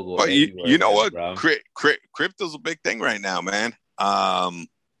that logo. But you know what? Crypto's a big thing right now, man.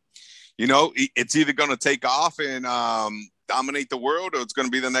 It's either going to take off and dominate the world, or it's going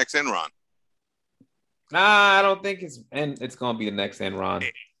to be the next Enron. Nah, I don't think it's going to be the next Enron.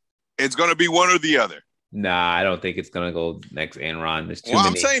 It's going to be one or the other. Nah, I don't think it's going to go next Enron. There's too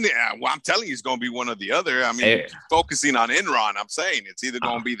many. I'm telling you, it's going to be one or the other. I mean, focusing on Enron, I'm saying it's either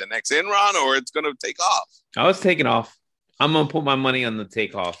going to be the next Enron or it's going to take off. I was taking off. I'm going to put my money on the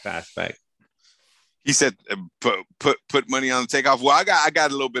takeoff aspect. He said, "Put money on the takeoff." Well, I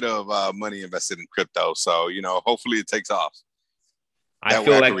got a little bit of money invested in crypto, so hopefully it takes off. I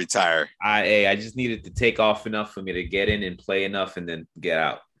feel like I can retire. I just needed to take off enough for me to get in and play enough, and then get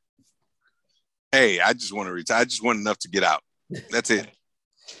out. Hey, I just want to retire. I just want enough to get out. That's it.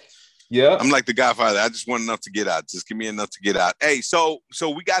 Yeah, I'm like the Godfather. I just want enough to get out. Just give me enough to get out. Hey, so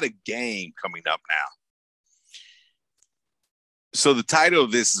we got a game coming up now. So the title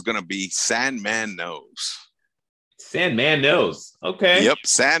of this is going to be Sandman Knows. Sandman Knows. Okay. Yep,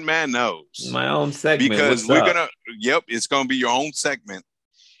 Sandman Knows. My own segment. Because it's going to be your own segment.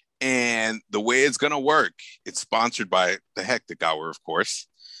 And the way it's going to work, it's sponsored by the Hectic Hour, of course.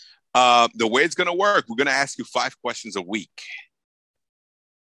 The way it's going to work, we're going to ask you 5 questions a week.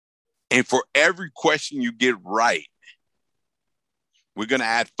 And for every question you get right, we're going to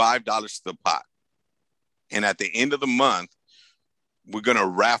add $5 to the pot. And at the end of the month, we're going to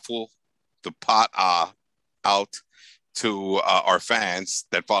raffle the pot out to our fans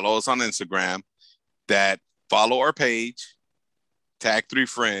that follow us on Instagram, that follow our page, tag 3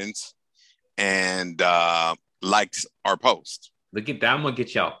 friends, and likes our post. Look at that. I'm going to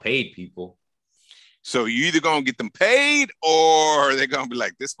get y'all paid, people. So you either gonna get them paid or they're gonna be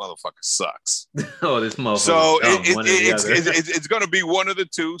like, this motherfucker sucks. Oh, this motherfucker. So it's gonna be one of the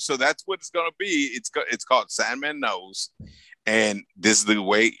two. So that's what it's gonna be. It's called Sandman Knows, and this is the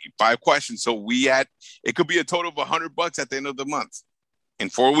way 5 questions. So it could be a total of $100 at the end of the month in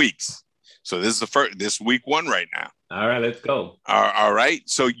 4 weeks. So this is this week 1 right now. All right, let's go. All right.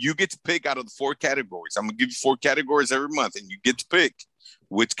 So you get to pick out of the 4 categories. I'm gonna give you 4 categories every month, and you get to pick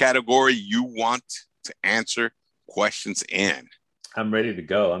which category you want to answer questions in. I'm ready to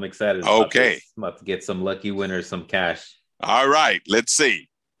go. I'm excited. Okay. I'm about to get some lucky winners, some cash. All right. Let's see.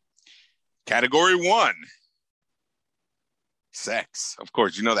 Category 1. Sex. Of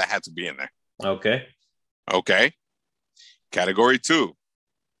course, you know that had to be in there. Okay. Category 2.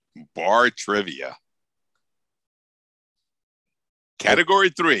 Bar trivia.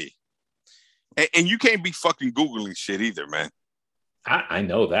 Category 3. And you can't be fucking Googling shit either, man. I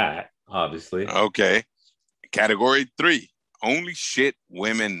know that, obviously. Okay. Category 3. Only shit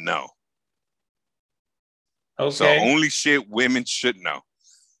women know. Okay. So only shit women should know.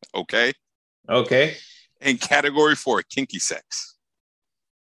 Okay. And category 4. Kinky sex.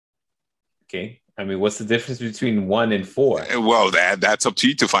 Okay. I mean, what's the difference between 1 and 4? Well, that's up to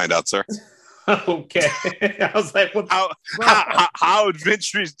you to find out, sir. Okay. I was like, what how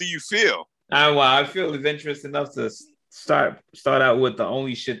adventurous do you feel? I feel adventurous enough to start out with the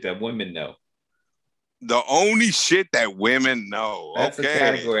only shit that women know. The only shit that women know. That's a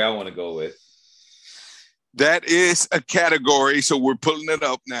category I want to go with. That is a category. So we're pulling it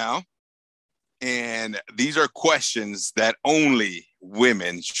up now. And these are questions that only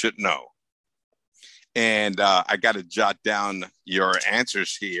women should know. And I got to jot down your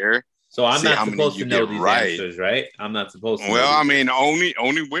answers here. So I'm not supposed to know these answers, right? I'm not supposed to. Well, I mean, only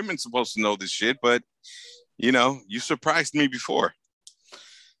women supposed to know this shit. But, you know, you surprised me before.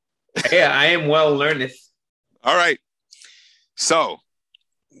 Yeah, I am well learned. All right. So,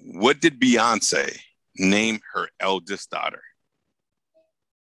 what did Beyonce name her eldest daughter?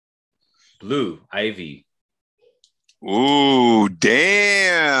 Blue Ivy. Ooh,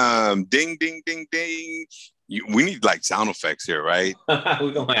 damn. Ding, ding, ding, ding. We need like sound effects here, right?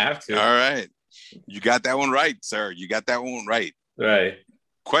 We're going to have to. All right. You got that one right, sir. You got that one right. Right.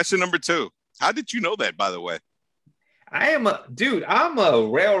 Question number 2. How did you know that, by the way? I'm a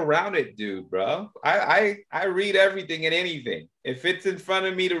well-rounded dude, bro. I read everything and anything. If it's in front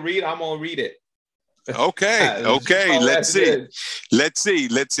of me to read, I'm gonna read it. Okay. Let's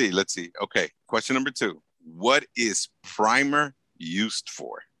see. Okay. Question number 2. What is primer used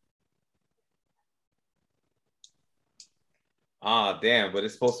for? Ah, damn, but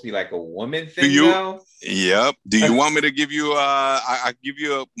it's supposed to be like a woman thing now? Yep. Do you want me to give you I give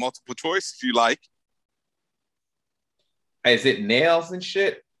you a multiple choice if you like? Is it nails and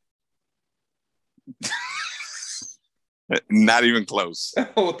shit? Not even close.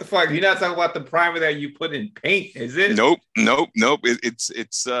 What the fuck? You're not talking about the primer that you put in paint, is it? Nope.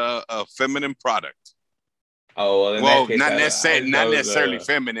 It's a feminine product. Oh, well, not necessarily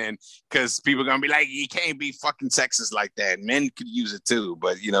feminine, because people are gonna be like, you can't be fucking sexist like that. Men could use it too,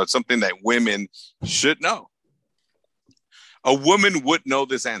 but you know, it's something that women should know. A woman would know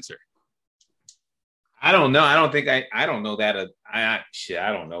this answer. I don't know. I don't think I don't know that. I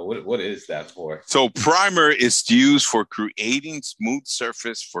don't know. What is that for? So primer is used for creating smooth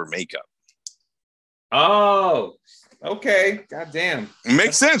surface for makeup. Oh, okay. God damn.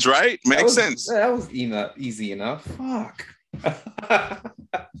 Makes sense, right? Makes sense. That was easy enough. Fuck.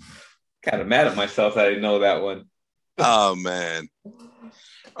 Kind of mad at myself that I didn't know that one. Oh, man.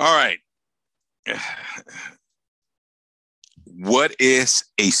 All right. What is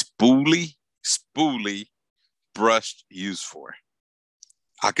a spoolie brush used for?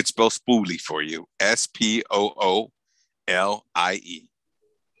 I could spell spoolie for you. SPOOLIE.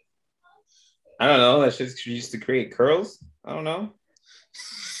 I don't know. That's just used to create curls. I don't know.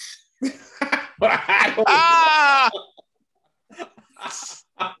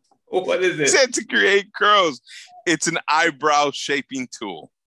 What is it? Said to create curls. It's an eyebrow shaping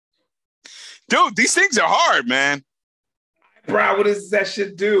tool. Dude, these things are hard, man. Eyebrow, what does that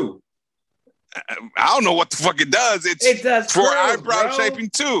shit do? I don't know what the fuck it does. It does for curls, eyebrow bro. shaping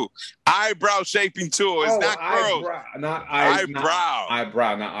tool. Eyebrow shaping tool. It's not curls. Eyebrow,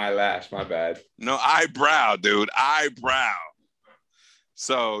 not eyelash. My bad. No, eyebrow, dude. Eyebrow.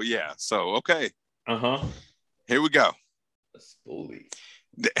 So yeah. So okay. Here we go. A spoolie.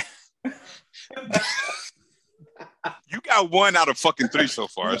 You got 1 out of fucking 3 so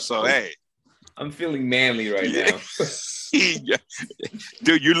far. So hey. I'm feeling manly right now.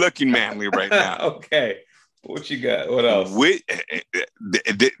 Dude, you're looking manly right now. Okay. What you got? What else?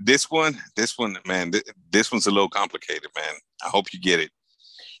 This one, man, this one's a little complicated, man. I hope you get it.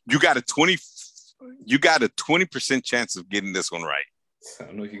 You got a 20% chance of getting this one right. I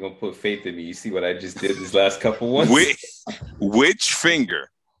don't know if you're gonna put faith in me. You see what I just did these last couple ones? Which finger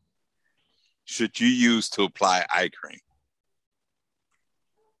should you use to apply eye cream?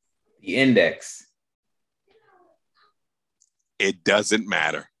 The index. It doesn't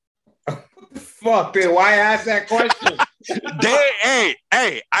matter. What the fuck, dude? Why ask that question? Hey,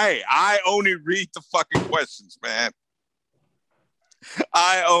 I only read the fucking questions, man.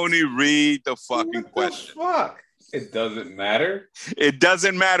 I only read the fucking question. Fuck. It doesn't matter. It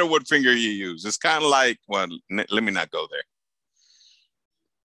doesn't matter what finger you use. It's kind of like, well, let me not go there.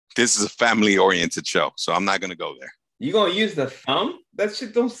 This is a family-oriented show, so I'm not going to go there. You going to use the thumb? That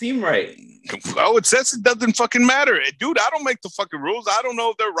shit don't seem right. Well, it says it doesn't fucking matter. Dude, I don't make the fucking rules. I don't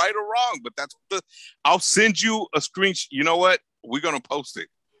know if they're right or wrong, but I'll send you a screenshot. You know what? We're going to post it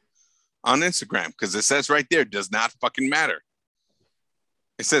on Instagram because it says right there, does not fucking matter.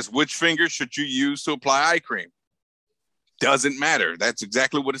 It says, which finger should you use to apply eye cream? Doesn't matter. That's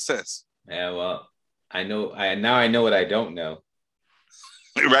exactly what it says. Yeah, well, I know what I don't know.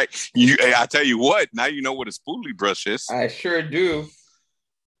 Right? I tell you what, now you know what a spoolie brush is. I sure do.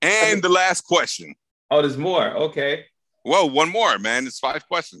 And the last question. Oh, there's more. Okay. Well, one more, man. It's 5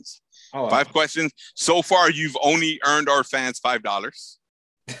 questions. Oh, 5 questions. So far, you've only earned our fans $5.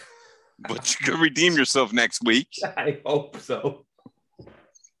 But you can redeem yourself next week. I hope so.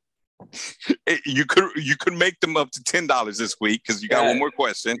 You could make them up to $10 this week because you got one more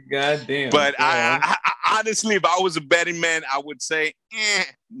question. God damn. But I honestly, if I was a betting man, I would say,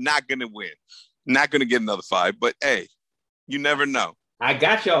 not gonna win, not gonna get another 5. But hey, you never know. I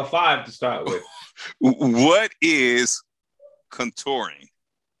got y'all 5 to start with. What is contouring?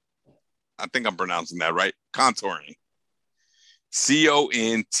 I think I'm pronouncing that right. Contouring.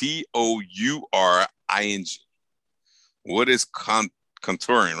 contouring. What is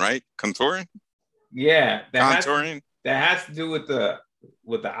contouring, right? Contouring? Yeah. Contouring? That has to do with the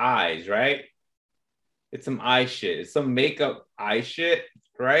eyes, right? It's some eye shit. It's some makeup eye shit,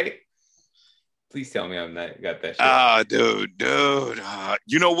 right? Please tell me I'm not got that shit. Dude.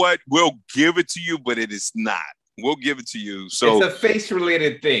 You know what? We'll give it to you, but it is not. We'll give it to you. So it's a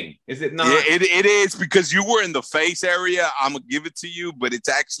face-related thing, is it not? Yeah, it is because you were in the face area. I'm gonna give it to you, but it's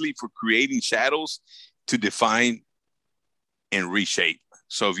actually for creating shadows to define and reshape.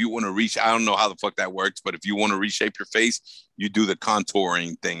 So if you want to I don't know how the fuck that works, but if you want to reshape your face, you do the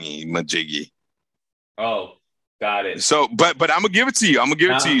contouring thingy, majiggy. Oh, got it. So, but I'm gonna give it to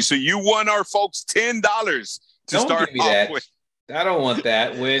you. So you won our folks $10 to start off with. I don't want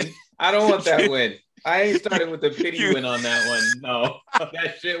that win. I ain't starting with the pity win on that one. No,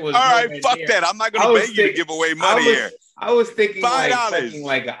 that shit was. All right, fuck that. I'm not gonna beg you to give away money here. I was thinking $5.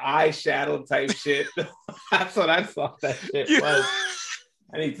 like an eyeshadow type shit. That's what I thought that shit was.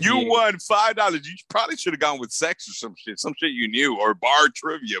 You won $5. You probably should have gone with sex or some shit you knew, or bar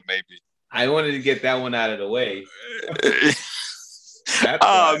trivia maybe. I wanted to get that one out of the way.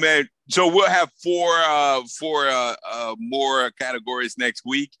 Oh man! So we'll have four more categories next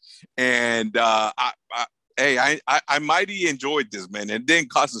week, and I mighty enjoyed this, man. It didn't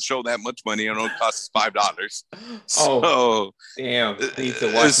cost the show that much money. It only cost us $5. Oh, damn! I need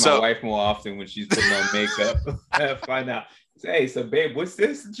to watch my wife more often when she's putting on makeup. Find out. Hey, so babe, what's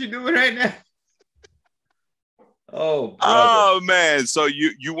this that you're doing right now? Oh man! So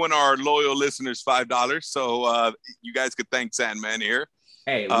you won our loyal listeners $5. So you guys could thank Sandman here.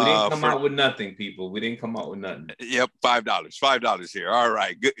 Hey, we didn't come out with nothing, people. We didn't come out with nothing. Yep, $5 here. All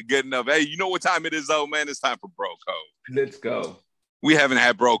right, good enough. Hey, you know what time it is, though, man? It's time for brocode. Let's go. We haven't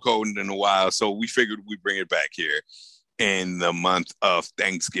had brocode in a while, so we figured we'd bring it back here in the month of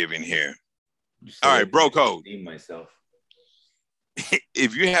Thanksgiving here. All right, brocode. Myself.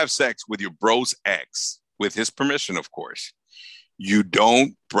 If you have sex with your bro's ex, with his permission, of course, you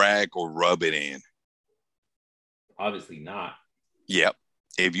don't brag or rub it in. Obviously not. Yep.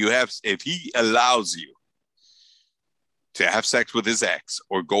 If he allows you to have sex with his ex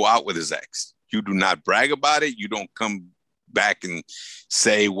or go out with his ex, you do not brag about it. You don't come back and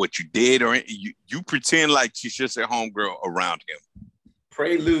say what you did, or you pretend like she's just a homegirl around him.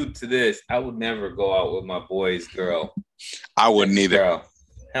 Prelude to this, I would never go out with my boy's girl. I wouldn't either. Girl.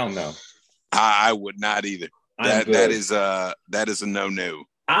 Hell no. I would not either. That is a no.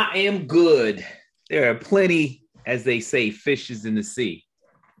 I am good. There are plenty, as they say, fishes in the sea.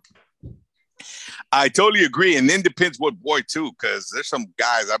 I totally agree, and then depends what boy too, because there's some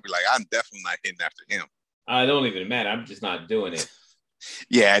guys I'd be like, I'm definitely not hitting after him. I don't even matter. I'm just not doing it.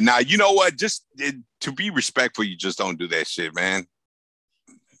 Yeah, now you know what? Just to be respectful, you just don't do that shit, man.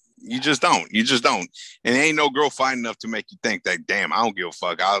 You just don't. You just don't. And ain't no girl fine enough to make you think that, damn, I don't give a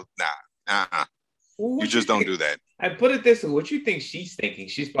fuck. You just don't do that. I put it this way. What you think she's thinking?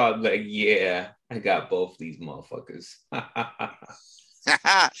 She's probably like, yeah, I got both these motherfuckers.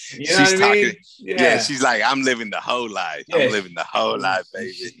 She's talking. Yeah, she's like, I'm living the whole life. Yeah, I'm living the whole life,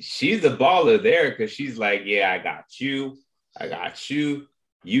 baby. She's the baller there because she's like, yeah, I got you.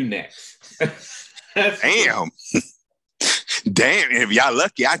 You next. Damn. Damn. If y'all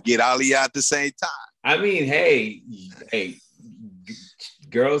lucky, I get all of y'all at the same time. I mean, hey,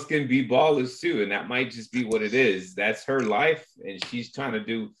 girls can be ballers too, and that might just be what it is. That's her life, and she's trying to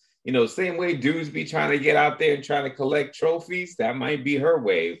do, same way dudes be trying to get out there and trying to collect trophies. That might be her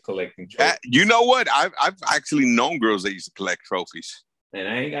way of collecting trophies. You know what? I've actually known girls that used to collect trophies. And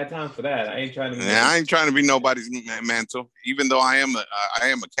I ain't got time for that. I ain't trying to. I ain't trying to be nobody's mantle. Even though I am a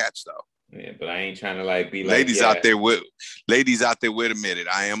catch though. Yeah, but I ain't trying to be like. Ladies out there will admit it.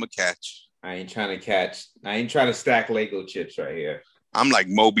 I am a catch. I ain't trying to stack Lego chips right here. I'm like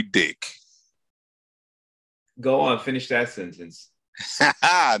Moby Dick. Go on, finish that sentence.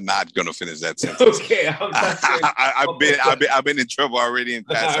 Not gonna finish that sentence. Okay, I've been in trouble already in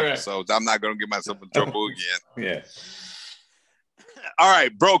past episodes. I'm not gonna get myself in trouble again. Yeah. All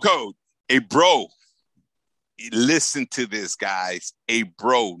right, bro code. A bro. Listen to this, guys. A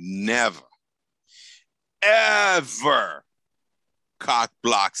bro never, ever cock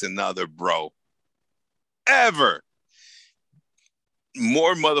blocks another bro. Ever.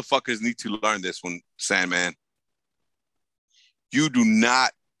 More motherfuckers need to learn this one, Sandman. You do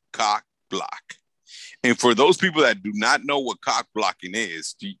not cock block. And for those people that do not know what cock blocking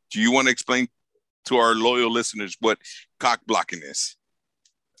is, do you want to explain to our loyal listeners what cock blocking is?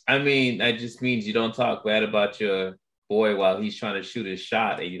 I mean, that just means you don't talk bad about your boy while he's trying to shoot his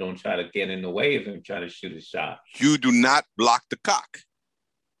shot, and you don't try to get in the way of him trying to shoot his shot. You do not block the cock,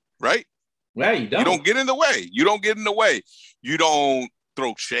 right? Yeah, you don't. You don't get in the way. You don't get in the way. You don't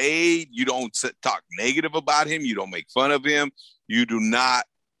throw shade. You don't talk negative about him. You don't make fun of him. You do not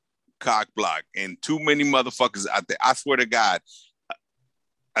cock block. And too many motherfuckers out there, I swear to God,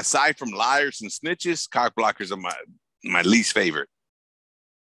 aside from liars and snitches, cock blockers are my least favorite.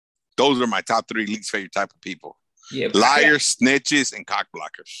 Those are my top 3 least favorite type of people. Yeah, liars, snitches, and cock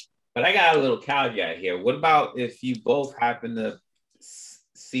blockers. But I got a little caveat here. What about if you both happen to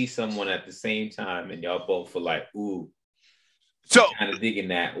see someone at the same time and y'all both feel like, ooh, so kind of digging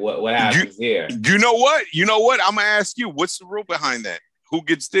that? What happens here? You know what? I'm gonna ask you. What's the rule behind that? Who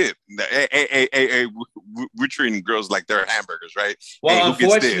gets dibs? We're treating girls like they're hamburgers, right? Well, who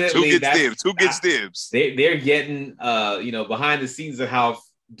gets dibs? Who gets dibs? They're getting, behind the scenes of how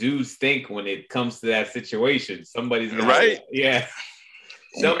dudes think when it comes to that situation. Somebody's gonna, right? Yeah.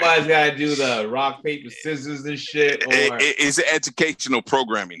 Somebody's got to do the rock, paper, scissors and shit. It's an educational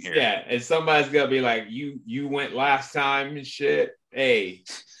programming here. Yeah, and somebody's going to be like, you went last time and shit. Hey,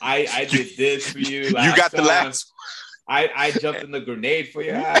 I did this for you last time. You got the last. I jumped in the grenade for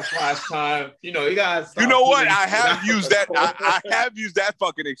your ass last time. You got to. You know what? I have used that. I have used that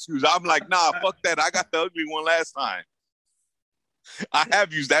fucking excuse. I'm like, nah, fuck that. I got the ugly one last time. I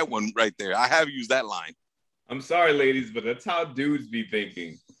have used that one right there. I have used that line. I'm sorry, ladies, but that's how dudes be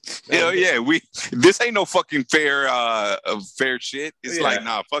thinking. Hell yeah, this ain't no fucking fair shit. It's like,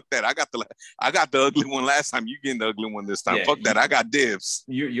 nah, fuck that. I got the ugly one last time. You getting the ugly one this time. Yeah, fuck that. I got dibs.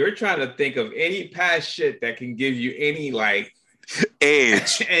 You're trying to think of any past shit that can give you any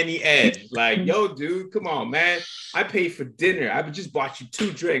edge, any edge. Like, yo, dude, come on, man. I paid for dinner. I just bought you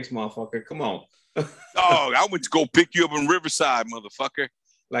 2 drinks, motherfucker. Come on. Oh, I went to go pick you up in Riverside, motherfucker.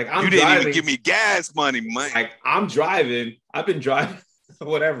 Like, you didn't even give me gas money, man. Like, I'm driving. I've been driving.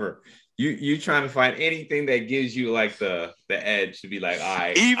 Whatever. You trying to find anything that gives you like the edge to be like, all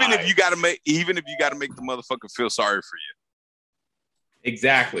right. Even if you gotta make the motherfucker feel sorry for you.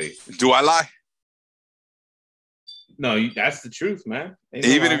 Exactly. Do I lie? No, that's the truth, man.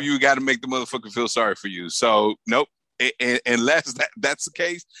 Even if you got to make the motherfucker feel sorry for you. So nope. Unless that's the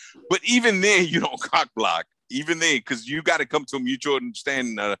case. But even then, you don't cock block. Even then, because you got to come to a mutual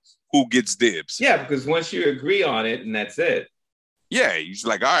understanding of who gets dibs. Yeah, because once you agree on it, and that's it. Yeah, he's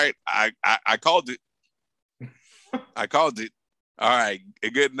like, all right, I called it. I called it. All right,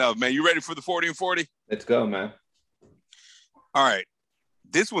 good enough, man. You ready for the 40 and 40? Let's go, man. All right.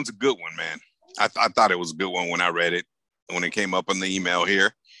 This one's a good one, man. I thought it was a good one when I read it, when it came up on the email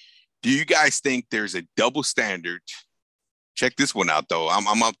here. Do you guys think there's a double standard? Check this one out, though.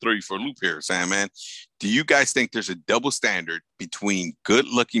 I'm up 3 for a loop here, Sandman. Do you guys think there's a double standard between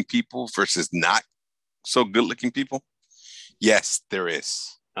good-looking people versus not so good-looking people? Yes, there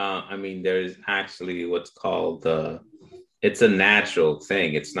is. I mean, there's actually what's called it's a natural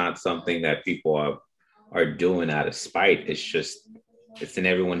thing. It's not something that people are doing out of spite. It's in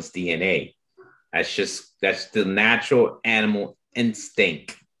everyone's DNA. That's the natural animal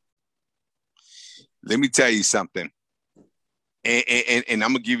instinct. Let me tell you something. And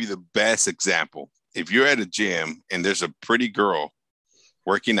I'm gonna give you the best example. If you're at a gym and there's a pretty girl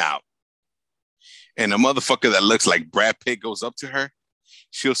working out, and a motherfucker that looks like Brad Pitt goes up to her,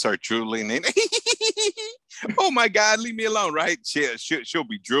 she'll start drooling and oh my God, leave me alone, right? She'll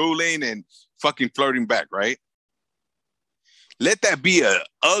be drooling and fucking flirting back, right? Let that be a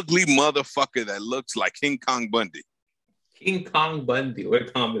ugly motherfucker that looks like King Kong Bundy. King Kong Bundy, what a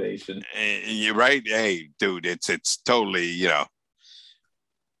combination. You're right. Hey, dude, it's totally,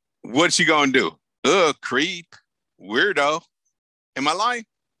 what's she gonna do? Creep, weirdo. Am I lying?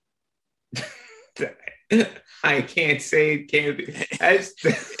 I can't say it can't be.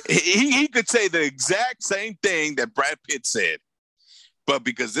 He could say the exact same thing that Brad Pitt said, but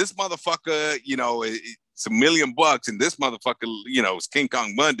because this motherfucker, it's $1 million, and this motherfucker, is King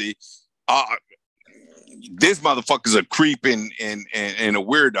Kong Bundy. This motherfucker's a creep and a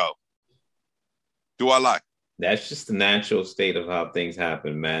weirdo. Do I lie? That's just the natural state of how things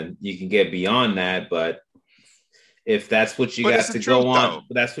happen, man. You can get beyond that, but if that's what you got to go on,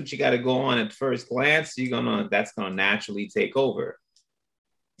 that's what you got to go on at first glance. That's gonna naturally take over.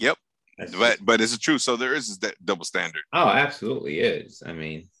 Yep, but it's the truth. So there is that double standard. Oh, absolutely is. I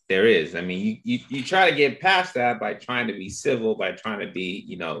mean, there is. I mean, you try to get past that by trying to be civil, by trying to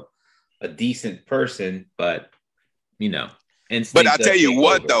be, a decent person, but But I tell you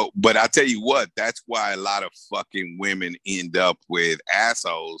what, though. But I tell you what, that's why a lot of fucking women end up with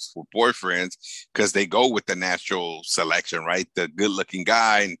assholes for boyfriends, because they go with the natural selection, right? The good-looking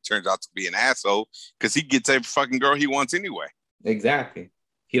guy, and turns out to be an asshole because he gets every fucking girl he wants anyway. Exactly.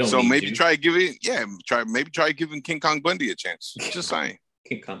 Try giving King Kong Bundy a chance. Just saying.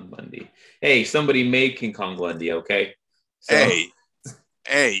 King Kong Bundy. Hey, somebody made King Kong Bundy. Okay.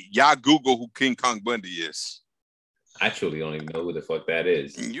 Hey, y'all Google who King Kong Bundy is. I truly don't even know who the fuck that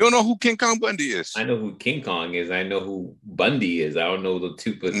is. You don't know who King Kong Bundy is? I know who King Kong is. I know who Bundy is. I don't know the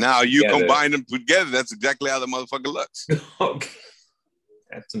two. But now you combine them together. That's exactly how the motherfucker looks. Okay.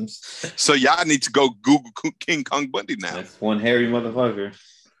 So y'all need to go Google King Kong Bundy now. That's one hairy motherfucker.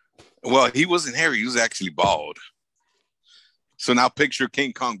 Well, he wasn't hairy. He was actually bald. So now picture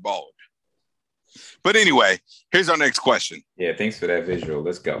King Kong bald. But anyway, here's our next question. Yeah, thanks for that visual.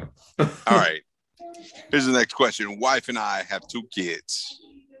 Let's go. All right. Here's the next question. Wife and I have 2 kids.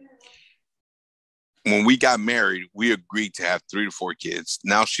 When we got married, we agreed to have 3 to 4 kids.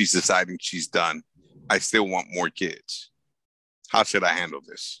 Now she's deciding she's done. I still want more kids. How should I handle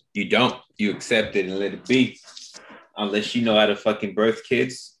this? You don't. You accept it and let it be. Unless you know how to fucking birth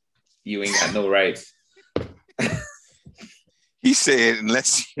kids, you ain't got no rights. He said,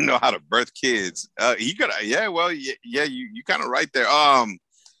 unless you know how to birth kids. You kind of right there.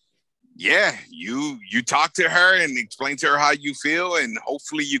 You talk to her and explain to her how you feel, and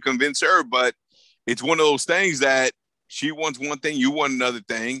hopefully you convince her. But it's one of those things that she wants one thing, you want another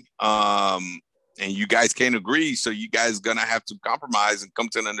thing, and you guys can't agree. So you guys gonna have to compromise and come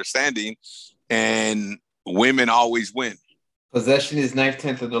to an understanding. And women always win. Possession is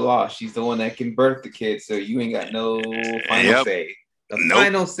 9/10 of the law. She's the one that can birth the kid, so you ain't got no final say. The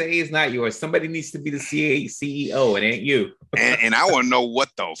final say is not yours. Somebody needs to be the CEO. It ain't you. and I want to know what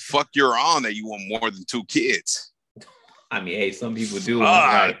the fuck you're on that you want more than 2 kids. I mean, hey, some people do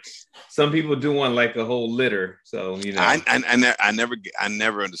want some people do want like a whole litter. So I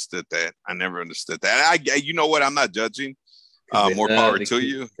never understood that. I never understood that. You know what? I'm not judging. More power to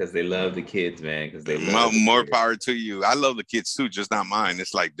you, because they love the kids, man. Because they more power to you. I love the kids too, just not mine.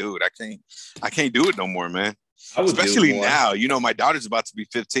 It's like, dude, I can't do it no more, man. Especially now, my daughter's about to be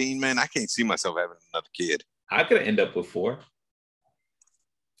 15, man. I can't see myself having another kid. I could end up with 4.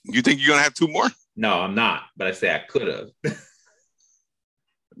 You think you're gonna have 2 more? No, I'm not. But I say I could have.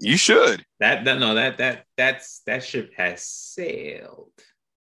 You should. That ship has sailed.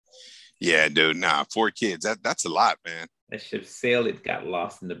 Yeah, dude. Nah, 4 kids. That's a lot, man. That ship sailed. It got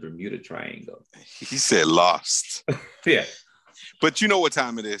lost in the Bermuda Triangle. He said lost. Yeah. But you know what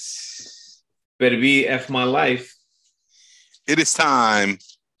time it is. Better be F my life. It is time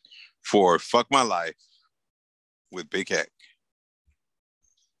for Fuck My Life with Big Hec.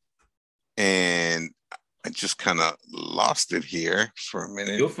 And I just kind of lost it here for a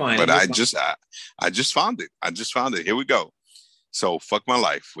minute. You'll find it. But I just found it. Here we go. So Fuck My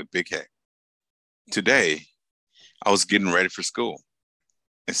Life with Big Hec. Today, I was getting ready for school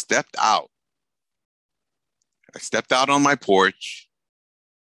and stepped out I stepped out on my porch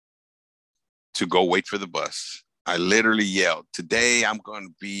to go wait for the bus. I literally yelled, today is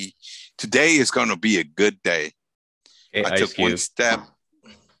going to be a good day. Hey, I took one step.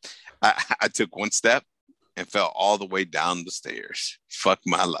 I took one step and fell all the way down the stairs. Fuck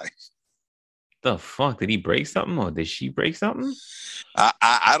my life. The fuck? Did he break something or did she break something?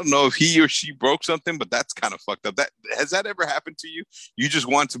 I don't know if he or she broke something, but that's kind of fucked up. Has that ever happened to you? You just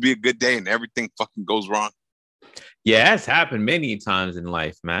want to be a good day and everything fucking goes wrong? Yeah, it's happened many times in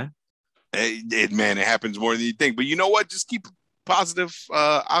life, man. It happens more than you think. But you know what? Just keep positive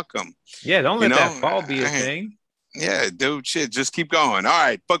outcome. Yeah, don't let that fall be a thing. Yeah, dude, shit, just keep going. All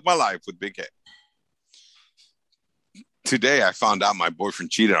right, fuck my life with Big Hec. Today, I found out my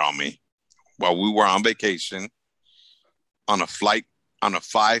boyfriend cheated on me while we were on vacation on a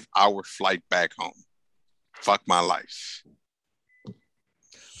 5-hour flight back home. Fuck my life.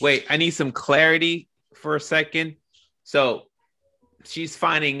 Wait, I need some clarity for a second. So she's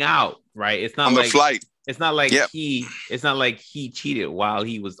finding out, right? It's not on like the flight. It's not like it's not like he cheated while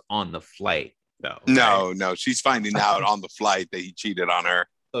he was on the flight, though. No, no. She's finding out on the flight that he cheated on her.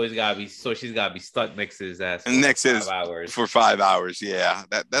 So she's gotta be stuck next to his ass for 5 hours. Yeah,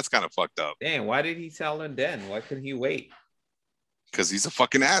 that's kind of fucked up. Damn, why did he tell her then? Why couldn't he wait? Because he's a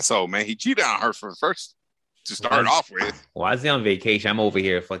fucking asshole, man. He cheated on her for first to start off with. Why is he on vacation? I'm over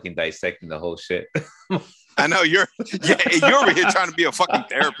here fucking dissecting the whole shit. I know you're over here trying to be a fucking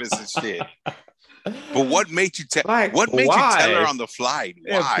therapist and shit. But what made you tell? What made you tell her on the flight?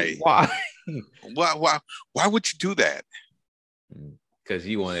 Why? Why would you do that? Because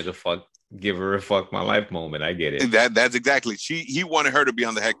you wanted to give her a fuck my life moment. I get it. That's exactly. He wanted her to be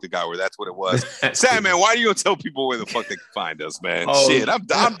on the hectic hour. That's what it was. Sandman, why do you tell people where the fuck they can find us, man? Shit, I'm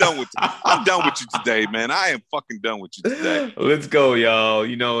done with you. I'm done with you today, man. I am fucking done with you today. Let's go, y'all.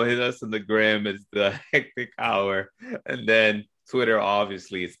 Hit us on the gram. It's the hectic hour, and then Twitter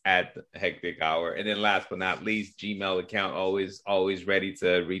obviously is at the hectic hour, and then last but not least, Gmail account always ready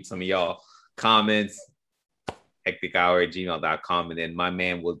to read some of y'all comments. hectichour@gmail.com, and then my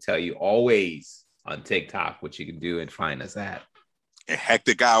man will tell you always on TikTok what you can do and find us at.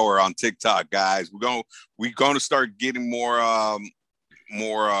 Hectic Hour on TikTok, guys. We're going to start getting more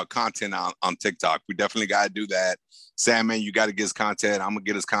content on TikTok. We definitely got to do that. Sandman, you got to get his content. I'm gonna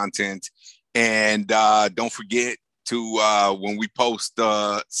get his content, and don't forget to when we post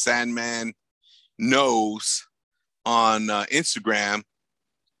Sandman Knows on Instagram,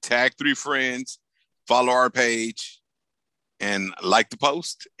 tag 3 friends. Follow our page and like the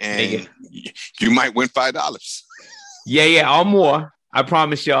post, and you might win $5. Yeah, all more. I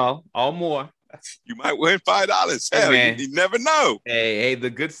promise y'all, all more. You might win $5. Hell, you never know. Hey, the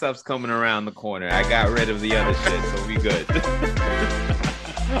good stuff's coming around the corner. I got rid of the other shit, so we good.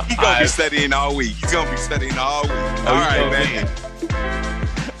 He's gonna be studying all week. All right, man.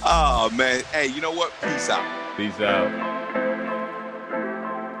 Oh man. Hey, you know what? Peace out. Peace out.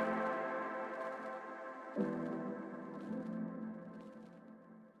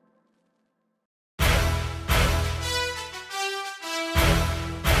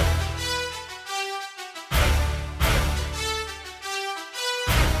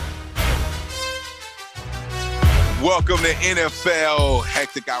 Welcome to NFL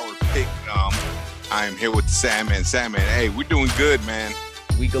Hectic Hour Pick. I am here with Sandman. Sandman, hey, we're doing good, man.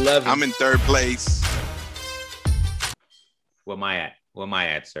 Week 11. I'm in 3rd place. Where am I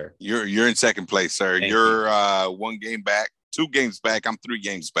at, sir? You're in 2nd place, sir. You're 1 game back, 2 games back. I'm 3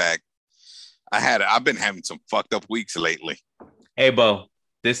 games back. I've been having some fucked up weeks lately. Hey, Bo,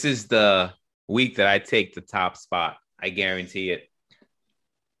 this is the week that I take the top spot. I guarantee it.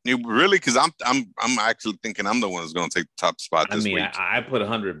 You really? Because I'm actually thinking I'm the one who's going to take the top spot this week. I put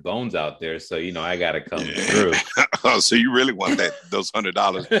 100 bones out there, so I got to come through. Oh, so you really want those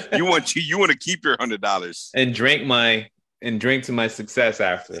 $100? You want to keep your $100 and drink to my success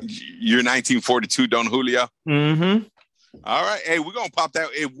after. Your 1942 Don Julio. Mm-hmm. All right, hey, we're gonna pop that.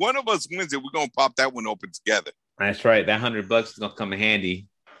 If one of us wins it, we're gonna pop that one open together. That's right. That $100 is gonna come in handy.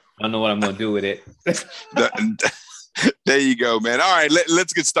 I don't know what I'm gonna do with it. There you go, man. All right,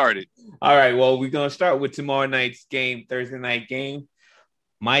 let's get started. All right, well, we're going to start with tomorrow night's game, Thursday night game.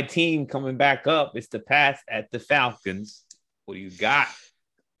 My team coming back up is the Pats at the Falcons. What do you got?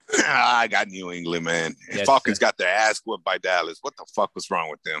 I got New England, man. Yes, Falcons got their ass whooped by Dallas. What the fuck was wrong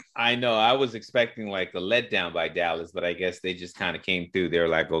with them? I know. I was expecting like a letdown by Dallas, but I guess they just kind of came through. They were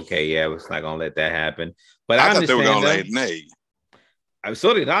like, okay, yeah, we're not going to let that happen. But I thought they were going to lay an egg.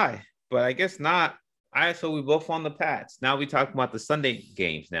 So did I, but I guess not. All right, so we both on the Pats. Now we talk about the Sunday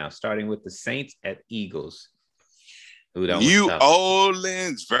games now, starting with the Saints at Eagles. New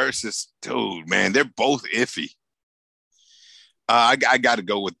Orleans versus, dude, man, they're both iffy. I got to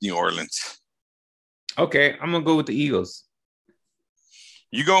go with New Orleans. Okay, I'm gonna go with the Eagles.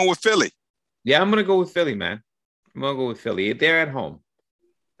 You going with Philly? Yeah, I'm gonna go with Philly, man. I'm gonna go with Philly. They're at home,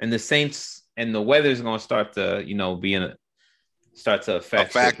 and the Saints and the weather's gonna start to, start to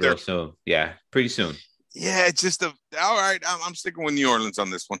affect it real soon. Yeah, pretty soon. Yeah, it's just all right. I'm sticking with New Orleans on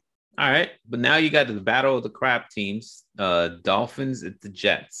this one. All right, but now you got the battle of the crap teams. Dolphins at the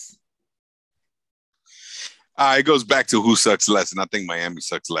Jets. It goes back to who sucks less, and I think Miami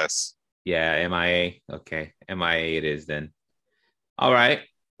sucks less. Yeah, MIA. Okay, MIA it is then. All right,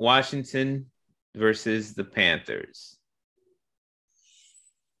 Washington versus the Panthers.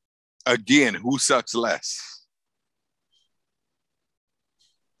 Again, who sucks less?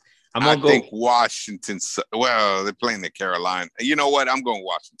 I think Washington. Well, they're playing the Carolina. You know what? I'm going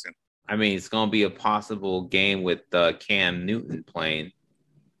Washington. I mean, it's going to be a possible game with Cam Newton playing.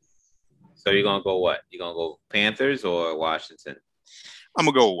 So you're going to go what? You're going to go Panthers or Washington? I'm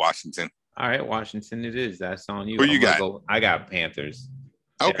going to go with Washington. All right, Washington it is. That's on you. Who you got? I got Panthers.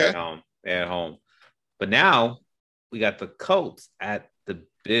 Okay. They're at home. But now we got the Colts at the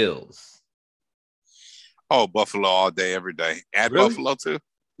Bills. Oh, Buffalo all day, every day. At really? Buffalo too?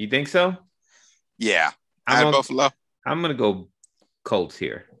 You think so? Yeah. At Buffalo. I'm going to go Colts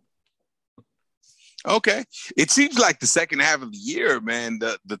here. Okay. It seems like the second half of the year, man,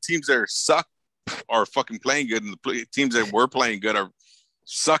 the teams that suck are fucking playing good, and the teams that were playing good are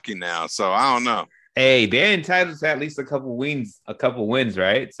sucking now. So I don't know. Hey, they're entitled to at least a couple wins,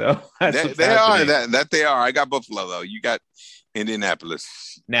 right? So they are. That they are. I got Buffalo though. You got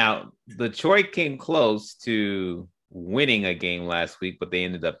Indianapolis. Now, Detroit came close to winning a game last week, but they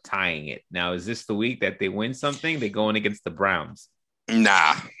ended up tying it. Now, is this the week that they win something? They're going against the Browns.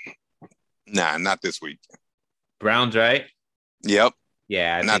 Nah, not this week. Browns, right? Yep.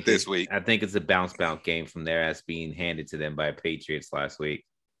 Yeah, not this week. I think it's a bounce game from there as being handed to them by Patriots last week.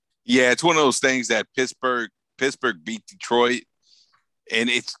 Yeah, it's one of those things that Pittsburgh beat Detroit, and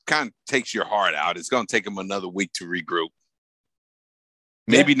it kind of takes your heart out. It's going to take them another week to regroup.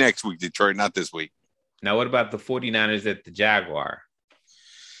 Maybe next week, Detroit, not this week. Now, what about the 49ers at the Jaguar?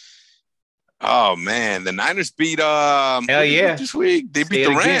 Oh, man. The Niners beat hell yeah this week. They beat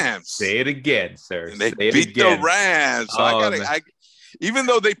the Rams. Say it again, sir. They beat the Rams. So even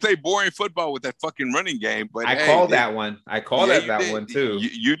though they play boring football with that fucking running game, but I called that one. I called that one too.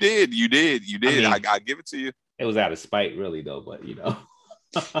 You did. I mean, I give it to you. It was out of spite, really, though. But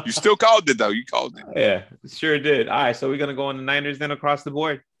you still called it though. You called it. Yeah, sure did. All right, so we're gonna go on the Niners then across the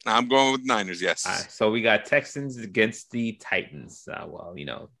board. I'm going with Niners. Yes. All right, so we got Texans against the Titans.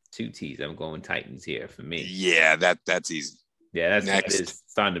 Two T's. I'm going Titans here for me. Yeah, that's easy. Yeah, that is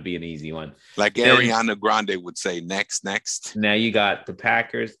starting to be an easy one. Like Ariana Grande would say, next. Now you got the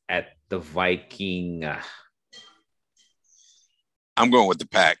Packers at the Viking. I'm going with the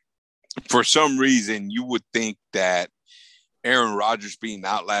Pack. For some reason, you would think that Aaron Rodgers being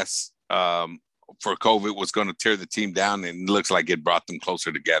out last for COVID was going to tear the team down, and it looks like it brought them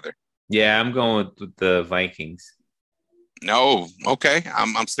closer together. Yeah, I'm going with the Vikings. No, okay.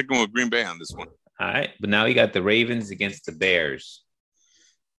 I'm sticking with Green Bay on this one. All right, but now you got the Ravens against the Bears.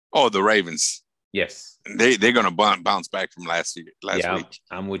 Oh, the Ravens. Yes. They're going to bounce back from last week.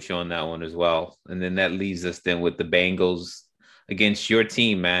 I'm with you on that one as well. And then that leaves us then with the Bengals against your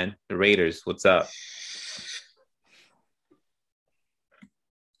team, man, the Raiders. What's up?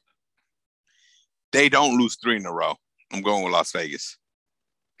 They don't lose 3 in a row. I'm going with Las Vegas.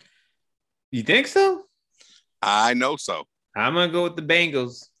 You think so? I know so. I'm going to go with the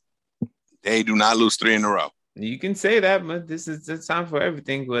Bengals. They do not lose 3 in a row. You can say that, but this is the time for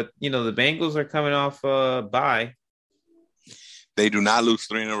everything. But, the Bengals are coming off bye. They do not lose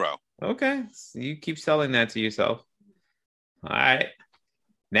 3 in a row. Okay. So you keep selling that to yourself. All right.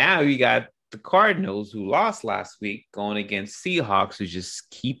 Now you got the Cardinals, who lost last week, going against Seahawks, who just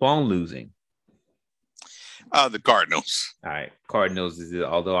keep on losing. The Cardinals. All right. Cardinals,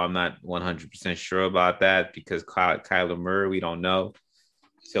 although I'm not 100% sure about that because Kyler Murray, we don't know.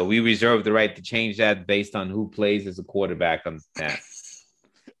 So we reserve the right to change that based on who plays as a quarterback on that.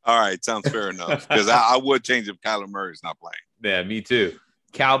 All right. Sounds fair enough. Because I would change if Kyler Murray's not playing. Yeah, me too.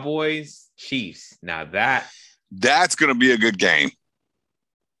 Cowboys, Chiefs. Now that's going to be a good game.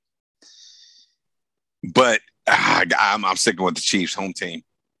 But I'm sticking with the Chiefs home team.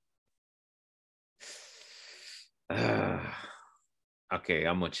 Okay,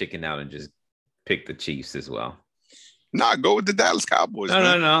 I'm going to chicken out and just pick the Chiefs as well. No, go with the Dallas Cowboys.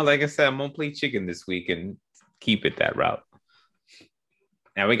 No. Like I said, I'm going to play chicken this week and keep it that route.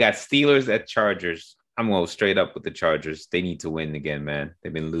 Now we got Steelers at Chargers. I'm going straight up with the Chargers. They need to win again, man.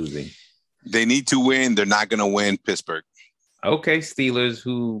 They've been losing. They need to win. They're not going to win Pittsburgh. Okay, Steelers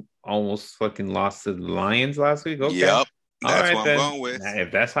who almost fucking lost to the Lions last week. Okay. Yep. All That's right, what I'm then. going with.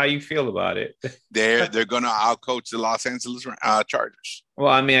 If that's how you feel about it. They're gonna outcoach the Los Angeles Chargers.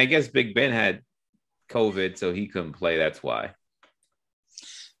 Well, I mean, I guess Big Ben had COVID, so he couldn't play. That's why.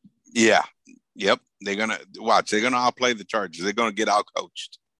 Yeah. Yep. They're gonna watch. They're gonna outplay the Chargers. They're gonna get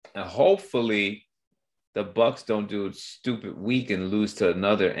outcoached. And hopefully the Bucks don't do a stupid week and lose to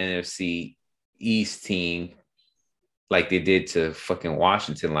another NFC East team like they did to fucking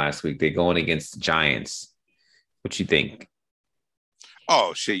Washington last week. They're going against the Giants. What you think?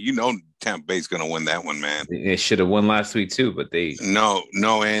 Oh shit! You know Tampa Bay's gonna win that one, man. They should have won last week too, but they no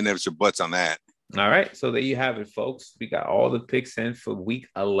and ifs or buts on that. All right, so there you have it, folks. We got all the picks in for week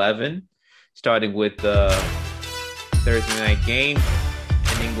 11, starting with the Thursday night game,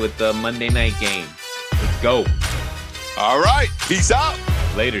 ending with the Monday night game. Let's go. All right, peace out.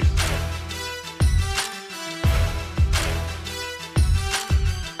 Later.